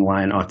closing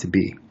line ought to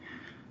be.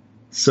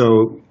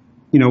 So,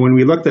 when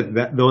we looked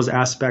at those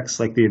aspects,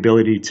 like the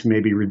ability to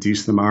maybe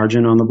reduce the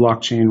margin on the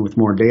blockchain with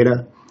more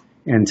data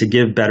and to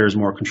give bettors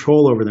more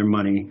control over their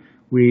money,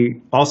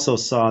 we also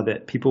saw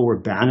that people were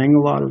banning a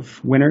lot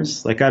of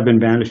winners. Like I've been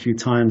banned a few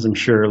times. I'm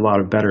sure a lot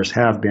of bettors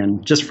have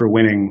been, just for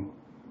winning,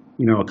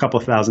 a couple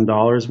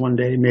 $1,000s one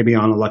day, maybe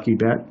on a lucky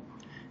bet.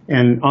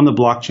 And on the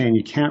blockchain,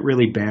 you can't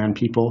really ban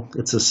people.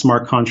 It's a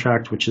smart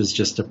contract, which is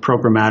just a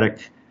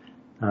programmatic,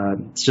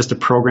 it's just a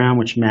program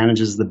which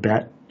manages the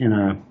bet in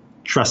a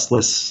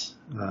trustless,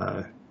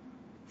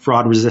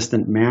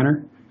 fraud-resistant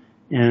manner.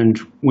 And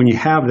when you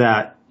have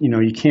that,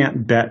 you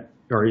can't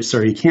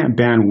you can't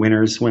ban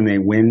winners when they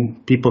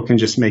win. People can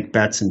just make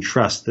bets and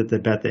trust that the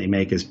bet they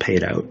make is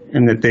paid out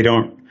and that they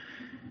don't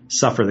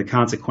suffer the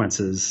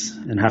consequences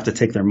and have to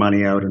take their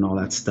money out and all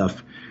that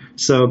stuff.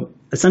 So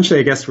essentially,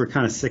 I guess we're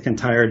kind of sick and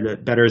tired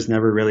that bettors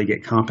never really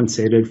get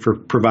compensated for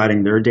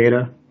providing their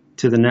data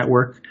to the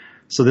network.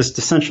 So this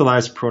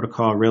decentralized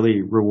protocol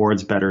really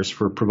rewards bettors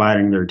for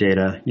providing their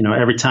data.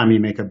 Every time you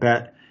make a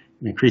bet,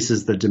 it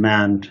increases the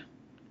demand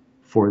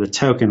for the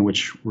token,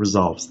 which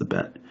resolves the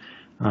bet.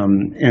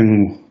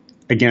 And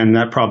again,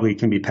 that probably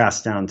can be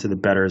passed down to the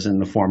bettors in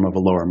the form of a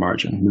lower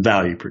margin, the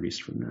value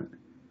produced from that.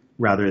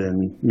 rather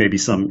than maybe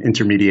some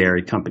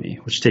intermediary company,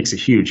 which takes a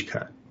huge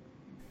cut.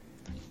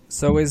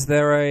 So is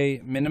there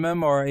a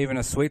minimum or even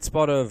a sweet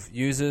spot of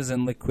users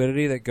and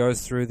liquidity that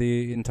goes through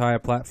the entire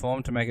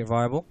platform to make it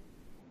viable?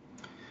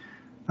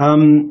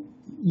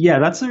 Yeah,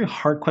 that's a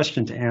hard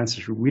question to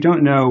answer. We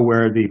don't know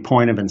where the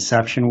point of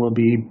inception will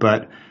be,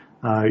 but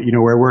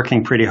we're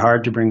working pretty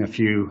hard to bring a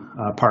few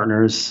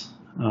partners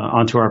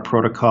onto our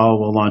protocol.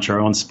 We'll launch our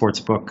own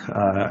sportsbook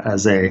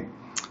as a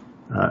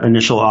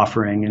initial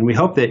offering, and we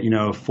hope that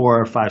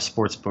 4 or 5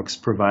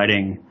 sportsbooks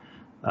providing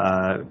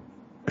a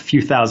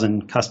few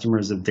thousand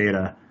customers of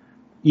data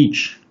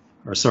each,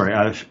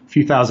 a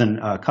few thousand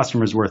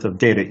customers worth of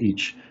data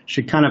each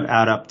should kind of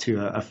add up to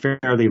a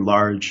fairly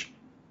large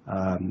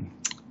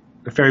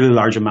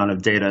amount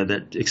of data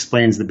that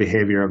explains the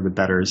behavior of the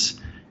bettors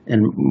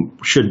and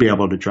should be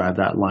able to drive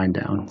that line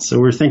down. So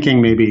we're thinking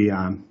maybe,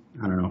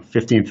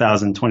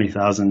 15,000,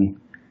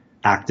 20,000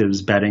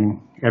 actives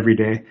betting every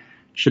day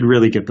should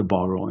really get the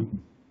ball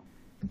rolling.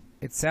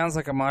 It sounds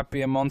like it might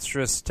be a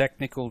monstrous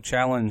technical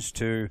challenge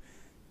to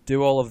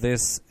do all of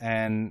this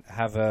and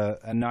have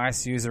a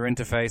nice user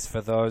interface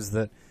for those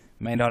that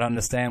may not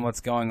understand what's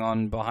going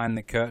on behind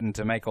the curtain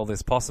to make all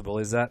this possible.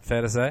 Is that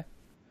fair to say?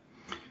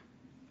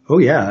 Oh,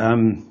 yeah.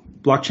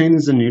 Blockchain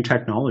is a new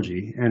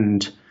technology,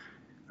 and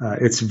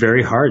it's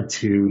very hard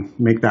to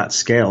make that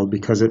scale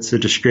because it's a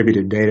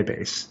distributed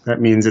database.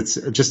 That means it's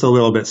just a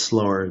little bit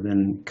slower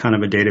than kind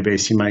of a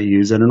database you might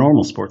use at a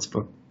normal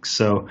sportsbook.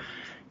 So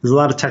there's a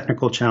lot of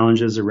technical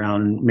challenges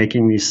around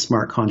making these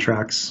smart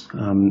contracts,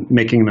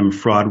 making them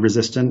fraud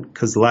resistant,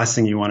 because the last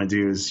thing you want to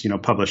do is,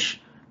 publish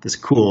this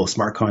cool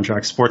smart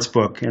contract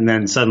sportsbook and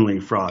then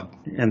suddenly fraud,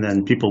 and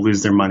then people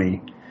lose their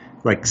money.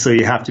 So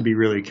you have to be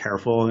really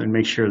careful and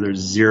make sure there's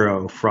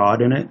zero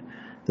fraud in it,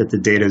 that the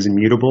data is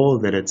immutable,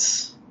 that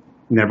it's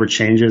never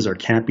changes or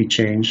can't be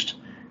changed.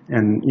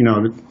 And,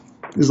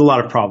 there's a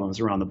lot of problems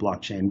around the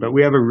blockchain, but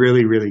we have a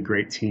really, really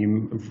great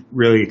team of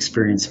really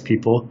experienced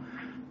people.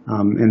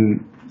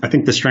 And I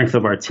think the strength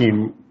of our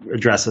team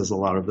addresses a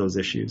lot of those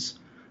issues.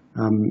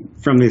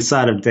 From the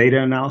side of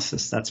data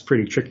analysis, that's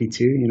pretty tricky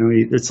too.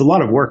 It's a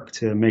lot of work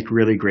to make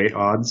really great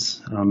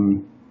odds.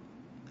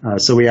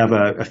 So we have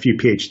a few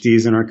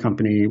PhDs in our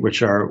company,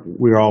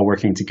 we're all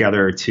working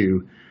together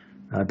to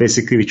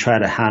basically try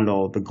to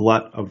handle the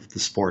glut of the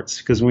sports.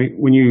 Because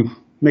when you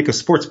make a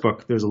sports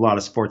book, there's a lot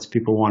of sports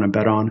people want to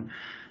bet on.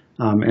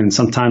 And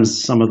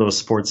sometimes some of those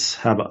sports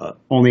have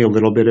only a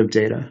little bit of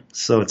data.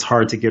 So it's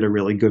hard to get a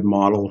really good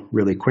model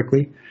really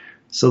quickly.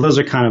 So those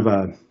are kind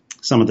of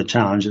some of the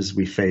challenges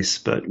we face,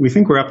 but we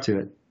think we're up to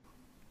it.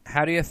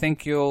 How do you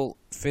think you'll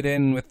fit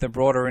in with the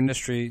broader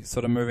industry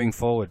sort of moving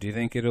forward? Do you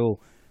think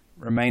it'll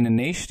remain a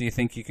niche? Do you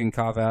think you can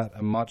carve out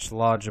a much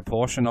larger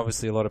portion?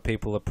 Obviously, a lot of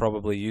people are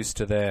probably used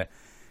to their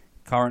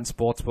current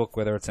sportsbook,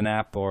 whether it's an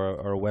app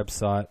or a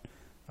website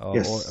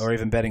or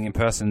even betting in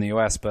person in the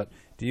US. But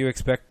do you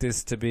expect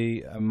this to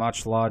be a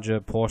much larger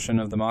portion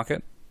of the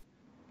market?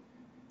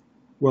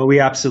 Well, we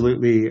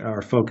absolutely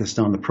are focused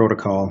on the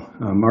protocol.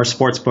 Our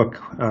sportsbook,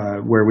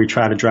 where we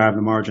try to drive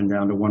the margin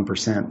down to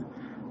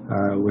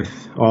 1%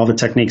 with all the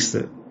techniques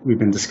that we've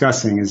been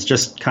discussing, is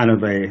just kind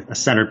of a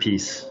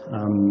centerpiece.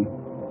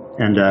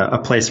 And a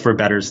place for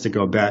bettors to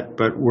go bet.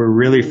 But we're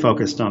really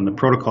focused on the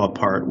protocol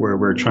part, where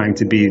we're trying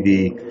to be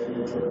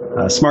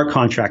the smart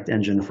contract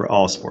engine for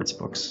all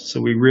sportsbooks.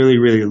 So we really,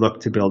 really look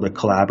to build a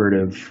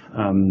collaborative,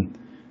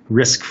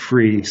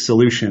 risk-free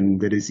solution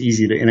that is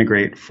easy to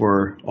integrate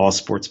for all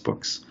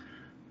sportsbooks.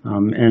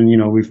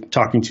 We've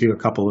talking to a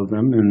couple of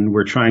them, and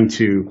we're trying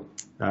to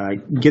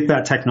get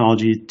that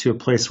technology to a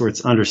place where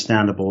it's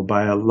understandable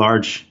by a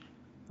large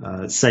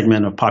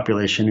segment of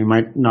population who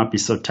might not be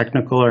so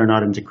technical or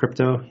not into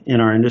crypto in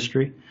our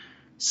industry.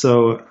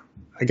 So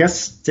I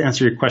guess to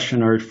answer your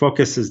question, our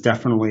focus is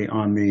definitely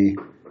on the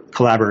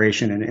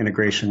collaboration and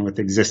integration with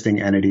existing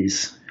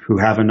entities who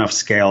have enough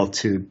scale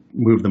to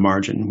move the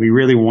margin. We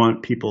really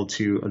want people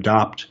to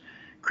adopt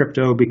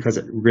crypto because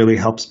it really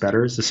helps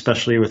bettors,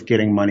 especially with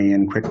getting money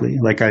in quickly.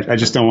 I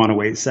just don't want to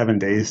wait 7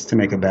 days to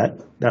make a bet,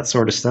 that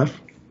sort of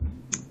stuff.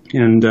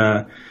 And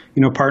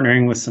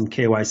partnering with some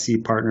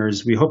KYC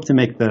partners, we hope to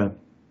make the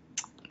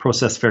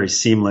process very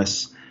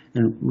seamless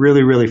and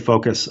really, really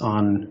focus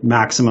on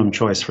maximum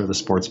choice for the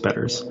sports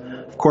bettors.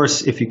 Of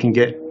course, if you can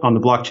get on the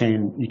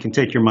blockchain, you can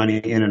take your money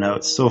in and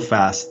out so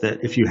fast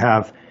that if you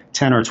have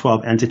 10 or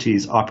 12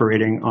 entities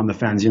operating on the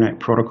FansUnite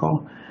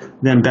protocol,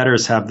 then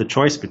bettors have the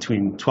choice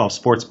between 12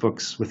 sports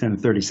books within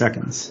 30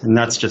 seconds. And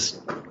that's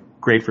just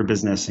great for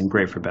business and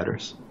great for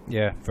bettors.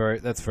 Yeah,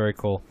 that's very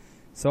cool.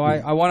 So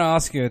I want to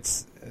ask you,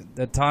 it's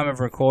the time of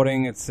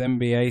recording, it's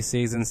NBA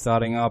season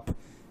starting up.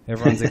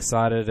 Everyone's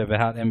excited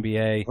about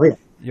NBA. Oh, yeah.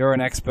 You're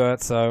an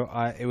expert, so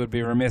it would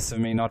be remiss of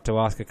me not to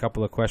ask a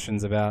couple of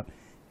questions about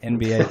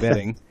NBA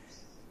betting.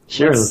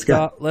 Sure, let's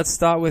go. Let's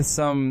start with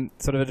some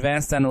sort of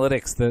advanced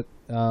analytics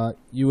that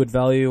you would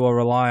value or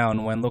rely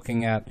on when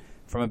looking at,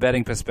 from a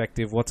betting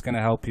perspective, what's going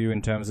to help you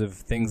in terms of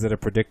things that are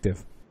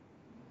predictive.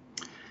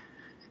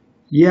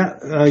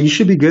 Yeah, you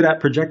should be good at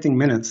projecting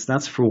minutes.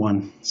 That's for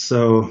one.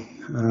 So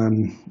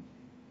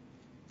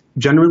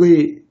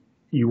generally,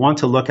 you want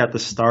to look at the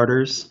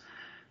starters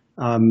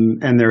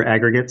and their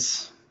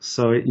aggregates.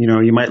 So,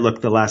 you might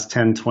look the last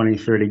 10, 20,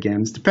 30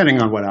 games,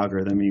 depending on what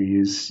algorithm you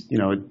use,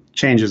 it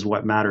changes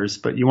what matters.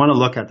 But you want to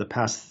look at the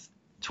past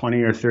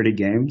 20 or 30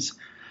 games,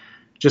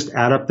 just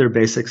add up their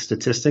basic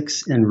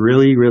statistics and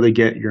really, really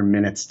get your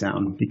minutes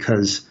down.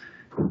 Because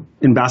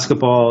in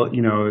basketball,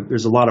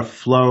 there's a lot of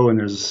flow and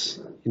there's,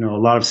 a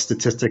lot of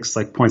statistics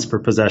like points per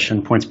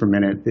possession, points per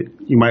minute that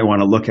you might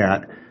want to look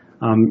at.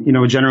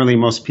 Generally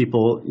most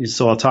people,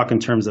 so I'll talk in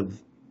terms of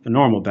a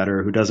normal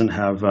bettor who doesn't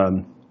have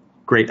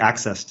great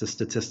access to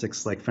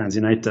statistics like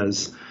FansUnite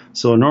does.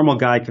 So a normal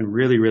guy can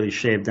really, really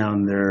shave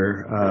down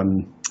their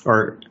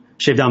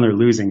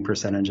losing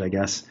percentage, I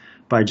guess,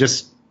 by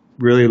just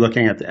really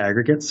looking at the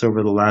aggregates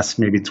over the last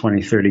maybe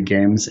 20, 30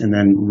 games, and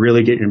then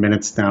really get your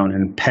minutes down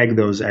and peg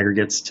those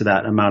aggregates to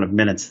that amount of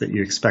minutes that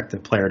you expect a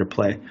player to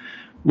play.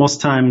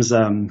 Most times,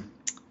 you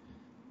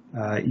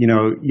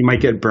might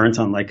get burnt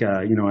on like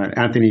an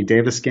Anthony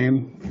Davis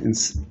game in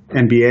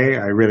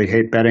NBA. I really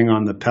hate betting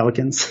on the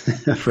Pelicans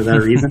for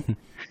that reason.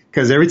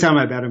 Because every time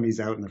I bet him,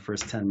 he's out in the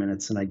first 10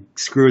 minutes, and I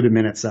screw the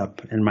minutes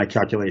up, and my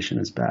calculation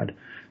is bad.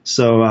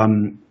 So,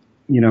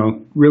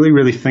 really,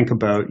 really think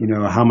about,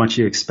 how much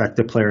you expect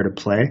a player to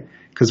play.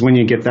 Because when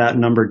you get that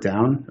number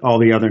down, all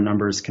the other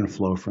numbers can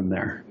flow from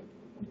there.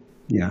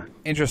 Yeah.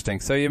 Interesting.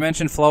 So you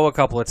mentioned flow a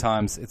couple of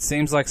times. It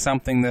seems like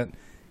something that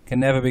can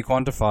never be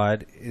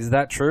quantified. Is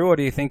that true, or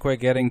do you think we're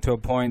getting to a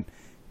point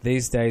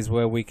these days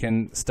where we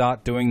can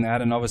start doing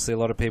that? And obviously a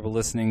lot of people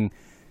listening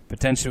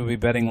potentially will be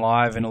betting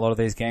live in a lot of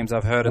these games.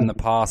 I've heard in the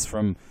past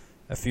from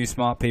a few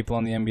smart people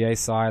on the NBA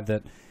side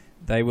that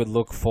they would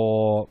look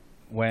for,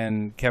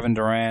 when Kevin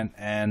Durant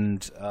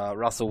and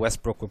Russell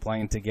Westbrook were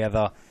playing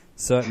together,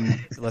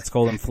 certain, let's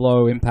call them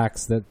flow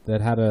impacts that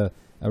had a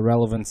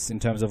relevance in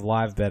terms of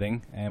live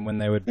betting, and when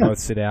they would both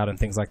sit out and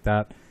things like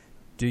that.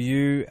 Do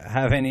you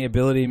have any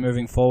ability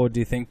moving forward, do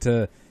you think,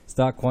 to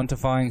start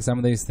quantifying some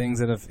of these things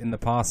that have in the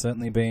past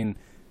certainly been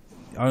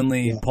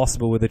only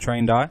possible with a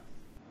trained eye?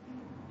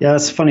 Yeah,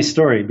 that's a funny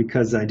story,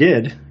 because I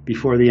did,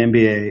 before the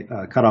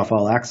NBA cut off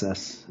all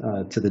access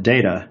to the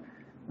data.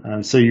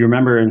 So you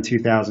remember in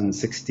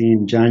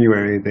 2016,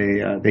 January,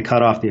 they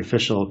cut off the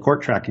official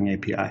court tracking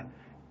API,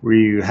 where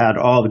you had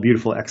all the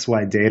beautiful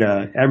XY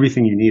data,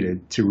 everything you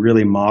needed to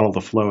really model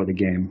the flow of the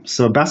game.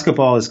 So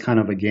basketball is kind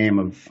of a game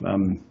of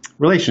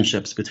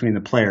relationships between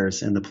the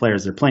players and the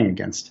players they're playing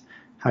against,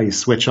 how you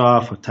switch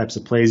off, what types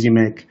of plays you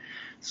make.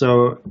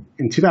 So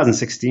in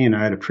 2016,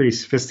 I had a pretty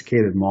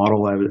sophisticated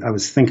model. I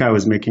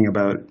was making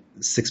about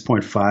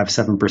 6.5,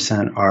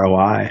 7%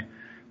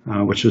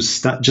 ROI, which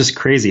was just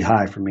crazy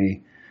high for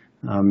me.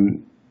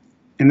 And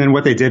then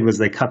what they did was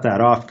they cut that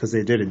off because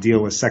they did a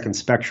deal with Second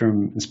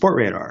Spectrum and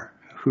Sportradar,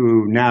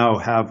 who now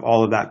have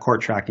all of that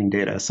court tracking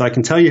data. So I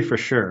can tell you for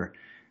sure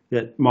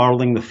that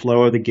modeling the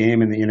flow of the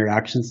game and the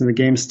interactions in the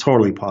game is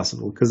totally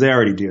possible, because they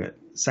already do it.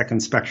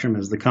 Second Spectrum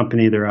is the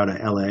company. They're out of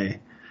LA.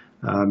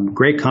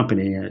 Great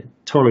company. I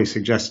totally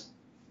suggest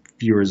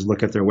viewers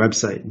look at their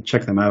website and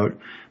check them out.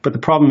 But the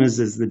problem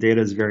is the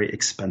data is very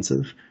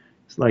expensive.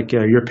 It's like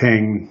you're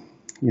paying,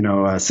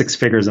 six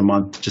figures a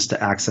month just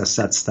to access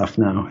that stuff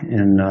now,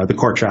 and the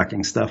court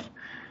tracking stuff.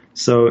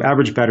 So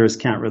average bettors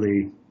can't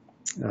really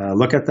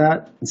look at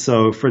that.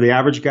 So for the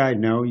average guy,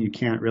 no, you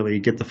can't really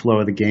get the flow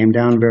of the game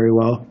down very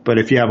well. But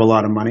if you have a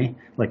lot of money,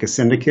 like a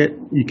syndicate,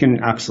 you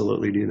can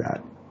absolutely do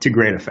that to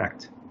great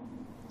effect.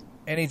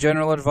 Any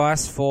general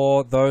advice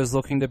for those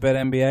looking to bet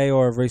NBA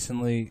or have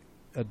recently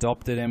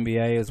adopted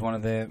NBA as one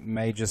of their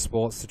major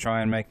sports to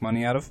try and make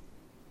money out of?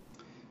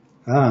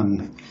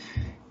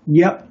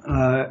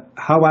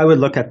 How I would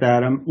look at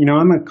that, I'm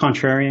a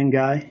contrarian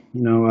guy.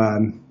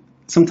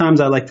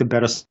 Sometimes I like to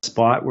bet a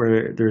spot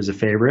where there's a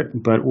favorite,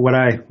 but what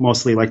I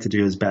mostly like to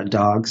do is bet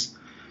dogs.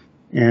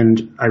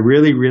 And I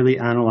really, really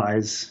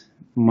analyze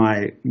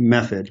my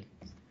method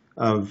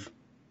of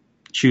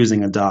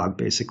choosing a dog,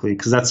 basically,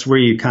 because that's where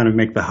you kind of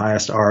make the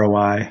highest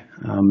ROI,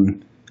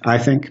 I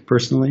think,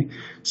 personally.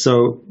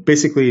 So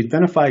basically,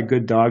 identify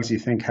good dogs you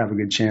think have a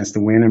good chance to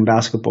win in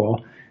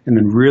basketball, and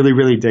then really,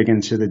 really dig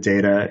into the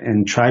data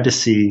and try to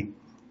see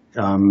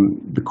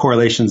the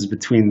correlations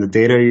between the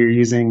data you're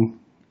using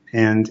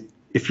and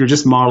if you're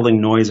just modeling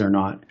noise or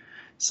not.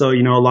 So, a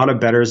lot of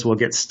bettors will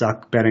get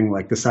stuck betting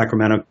like the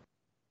Sacramento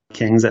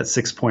Kings at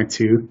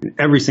 6.2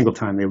 every single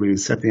time they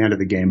lose at the end of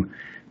the game,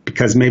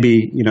 because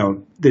maybe,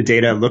 the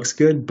data looks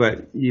good,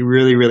 but you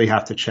really, really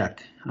have to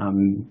check.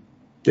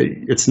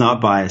 It's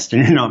not biased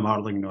and you're not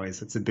modeling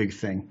noise. It's a big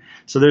thing.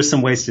 So there's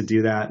some ways to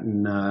do that.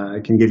 And I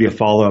can give you a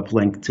follow-up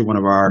link to one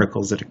of our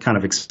articles that kind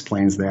of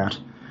explains that.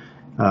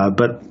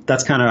 But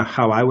that's kind of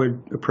how I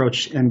would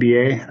approach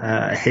NBA.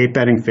 I hate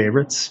betting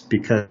favorites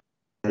because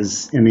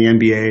in the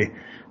NBA,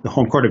 the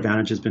home court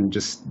advantage has been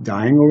just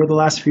dying over the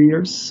last few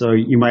years. So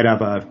you might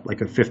have a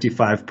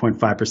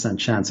 55.5%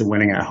 chance of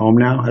winning at home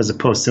now, as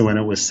opposed to when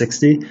it was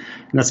 60. And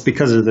that's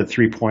because of the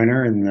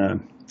three-pointer and the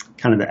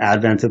kind of the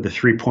advent of the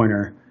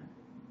three-pointer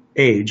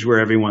age, where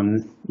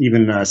everyone,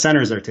 even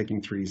centers, are taking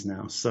threes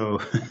now. So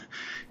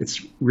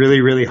it's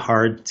really, really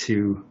hard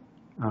to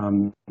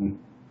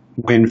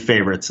win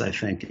favorites, I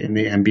think, in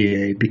the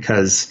NBA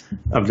because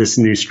of this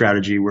new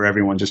strategy where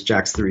everyone just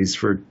jacks threes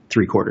for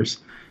three quarters.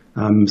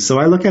 So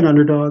I look at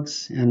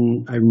underdogs,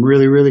 and I'm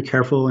really, really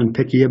careful and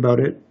picky about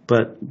it,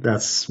 but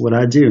that's what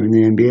I do in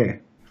the NBA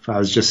if I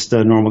was just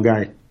a normal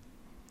guy.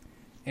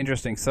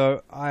 Interesting.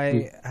 So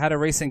I had a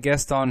recent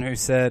guest on who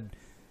said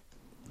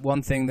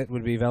one thing that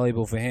would be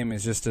valuable for him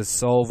is just to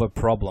solve a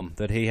problem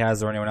that he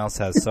has or anyone else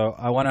has. So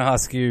I want to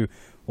ask you,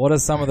 what are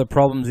some of the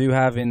problems you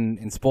have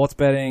in sports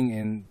betting,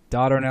 in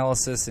data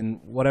analysis,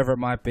 and whatever it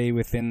might be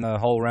within the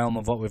whole realm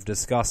of what we've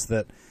discussed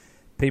that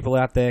people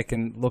out there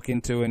can look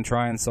into and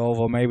try and solve,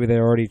 or maybe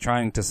they're already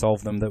trying to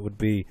solve them that would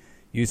be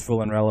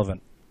useful and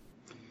relevant?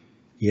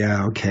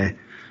 Yeah, okay.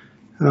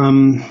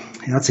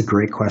 That's a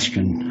great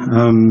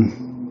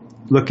question.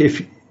 Look,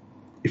 if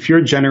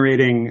you're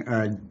generating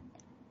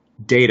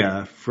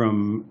data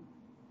from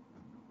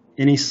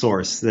any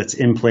source that's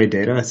in-play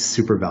data, it's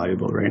super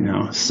valuable right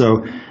now.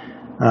 So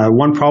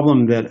one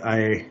problem that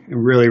I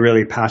am really,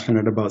 really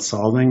passionate about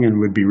solving and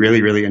would be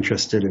really, really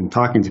interested in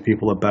talking to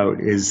people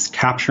about is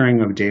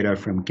capturing of data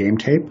from game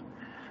tape.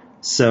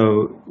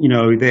 So,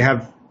 they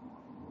have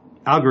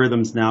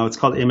algorithms now, it's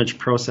called image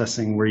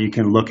processing, where you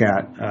can look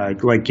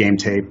at like game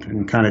tape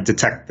and kind of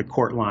detect the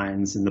court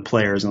lines and the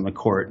players on the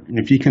court. And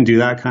if you can do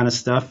that kind of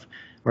stuff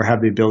or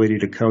have the ability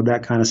to code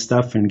that kind of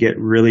stuff and get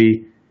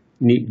really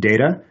neat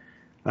data,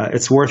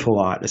 it's worth a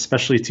lot,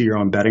 especially to your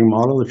own betting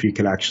model if you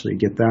could actually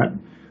get that.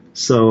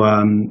 So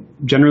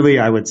generally,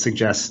 I would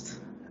suggest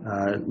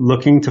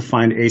looking to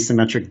find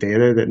asymmetric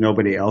data that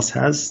nobody else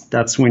has.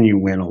 That's when you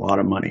win a lot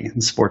of money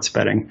in sports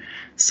betting.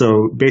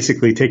 So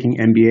basically taking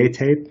NBA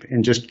tape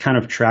and just kind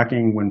of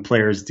tracking when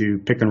players do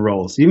pick and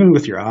rolls, even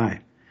with your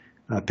eye,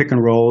 pick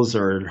and rolls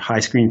or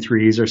high screen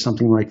threes or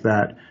something like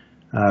that,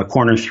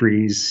 corner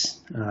threes.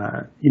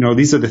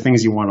 These are the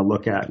things you want to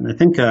look at. And I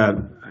think I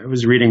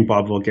was reading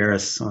Bob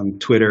Voulgaris on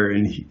Twitter,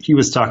 and he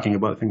was talking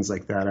about things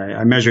like that.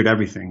 I measured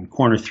everything,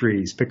 corner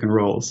threes, pick and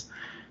rolls.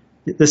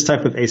 This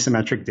type of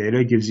asymmetric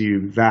data gives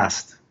you a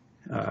vast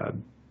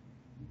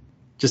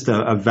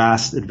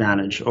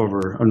advantage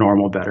over a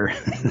normal bettor.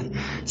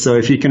 So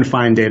if you can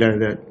find data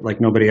that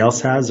like nobody else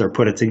has or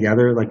put it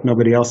together like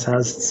nobody else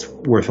has, it's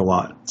worth a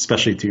lot,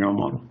 especially to your own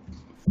model.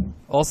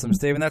 Awesome,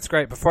 Stephen. That's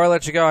great. Before I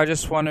let you go, I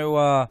just want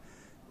to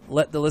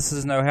let the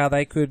listeners know how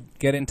they could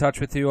get in touch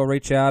with you or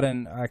reach out,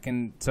 and I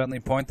can certainly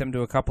point them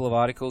to a couple of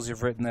articles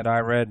you've written that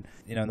I read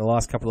in the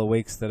last couple of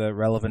weeks that are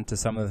relevant to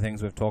some of the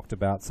things we've talked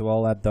about. So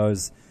I'll add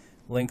those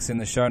links in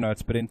the show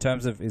notes. But in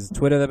terms of, is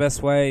Twitter the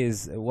best way?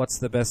 What's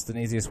the best and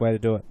easiest way to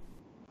do it?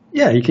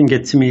 Yeah, you can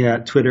get to me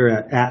at Twitter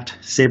at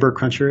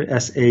SaberCruncher,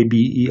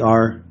 SaberCruncher.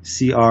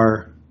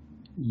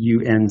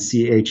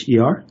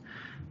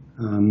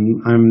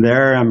 I'm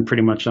there. I'm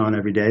pretty much on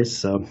every day.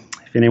 So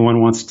if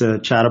anyone wants to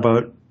chat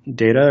about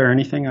data or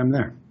anything, I'm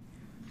there.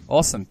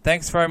 Awesome.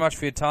 Thanks very much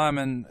for your time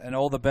and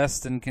all the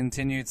best and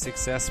continued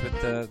success with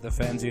the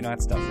Fans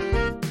Unite stuff.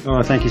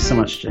 Oh, thank you so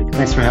much, Jake.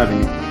 Thanks for having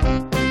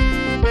me.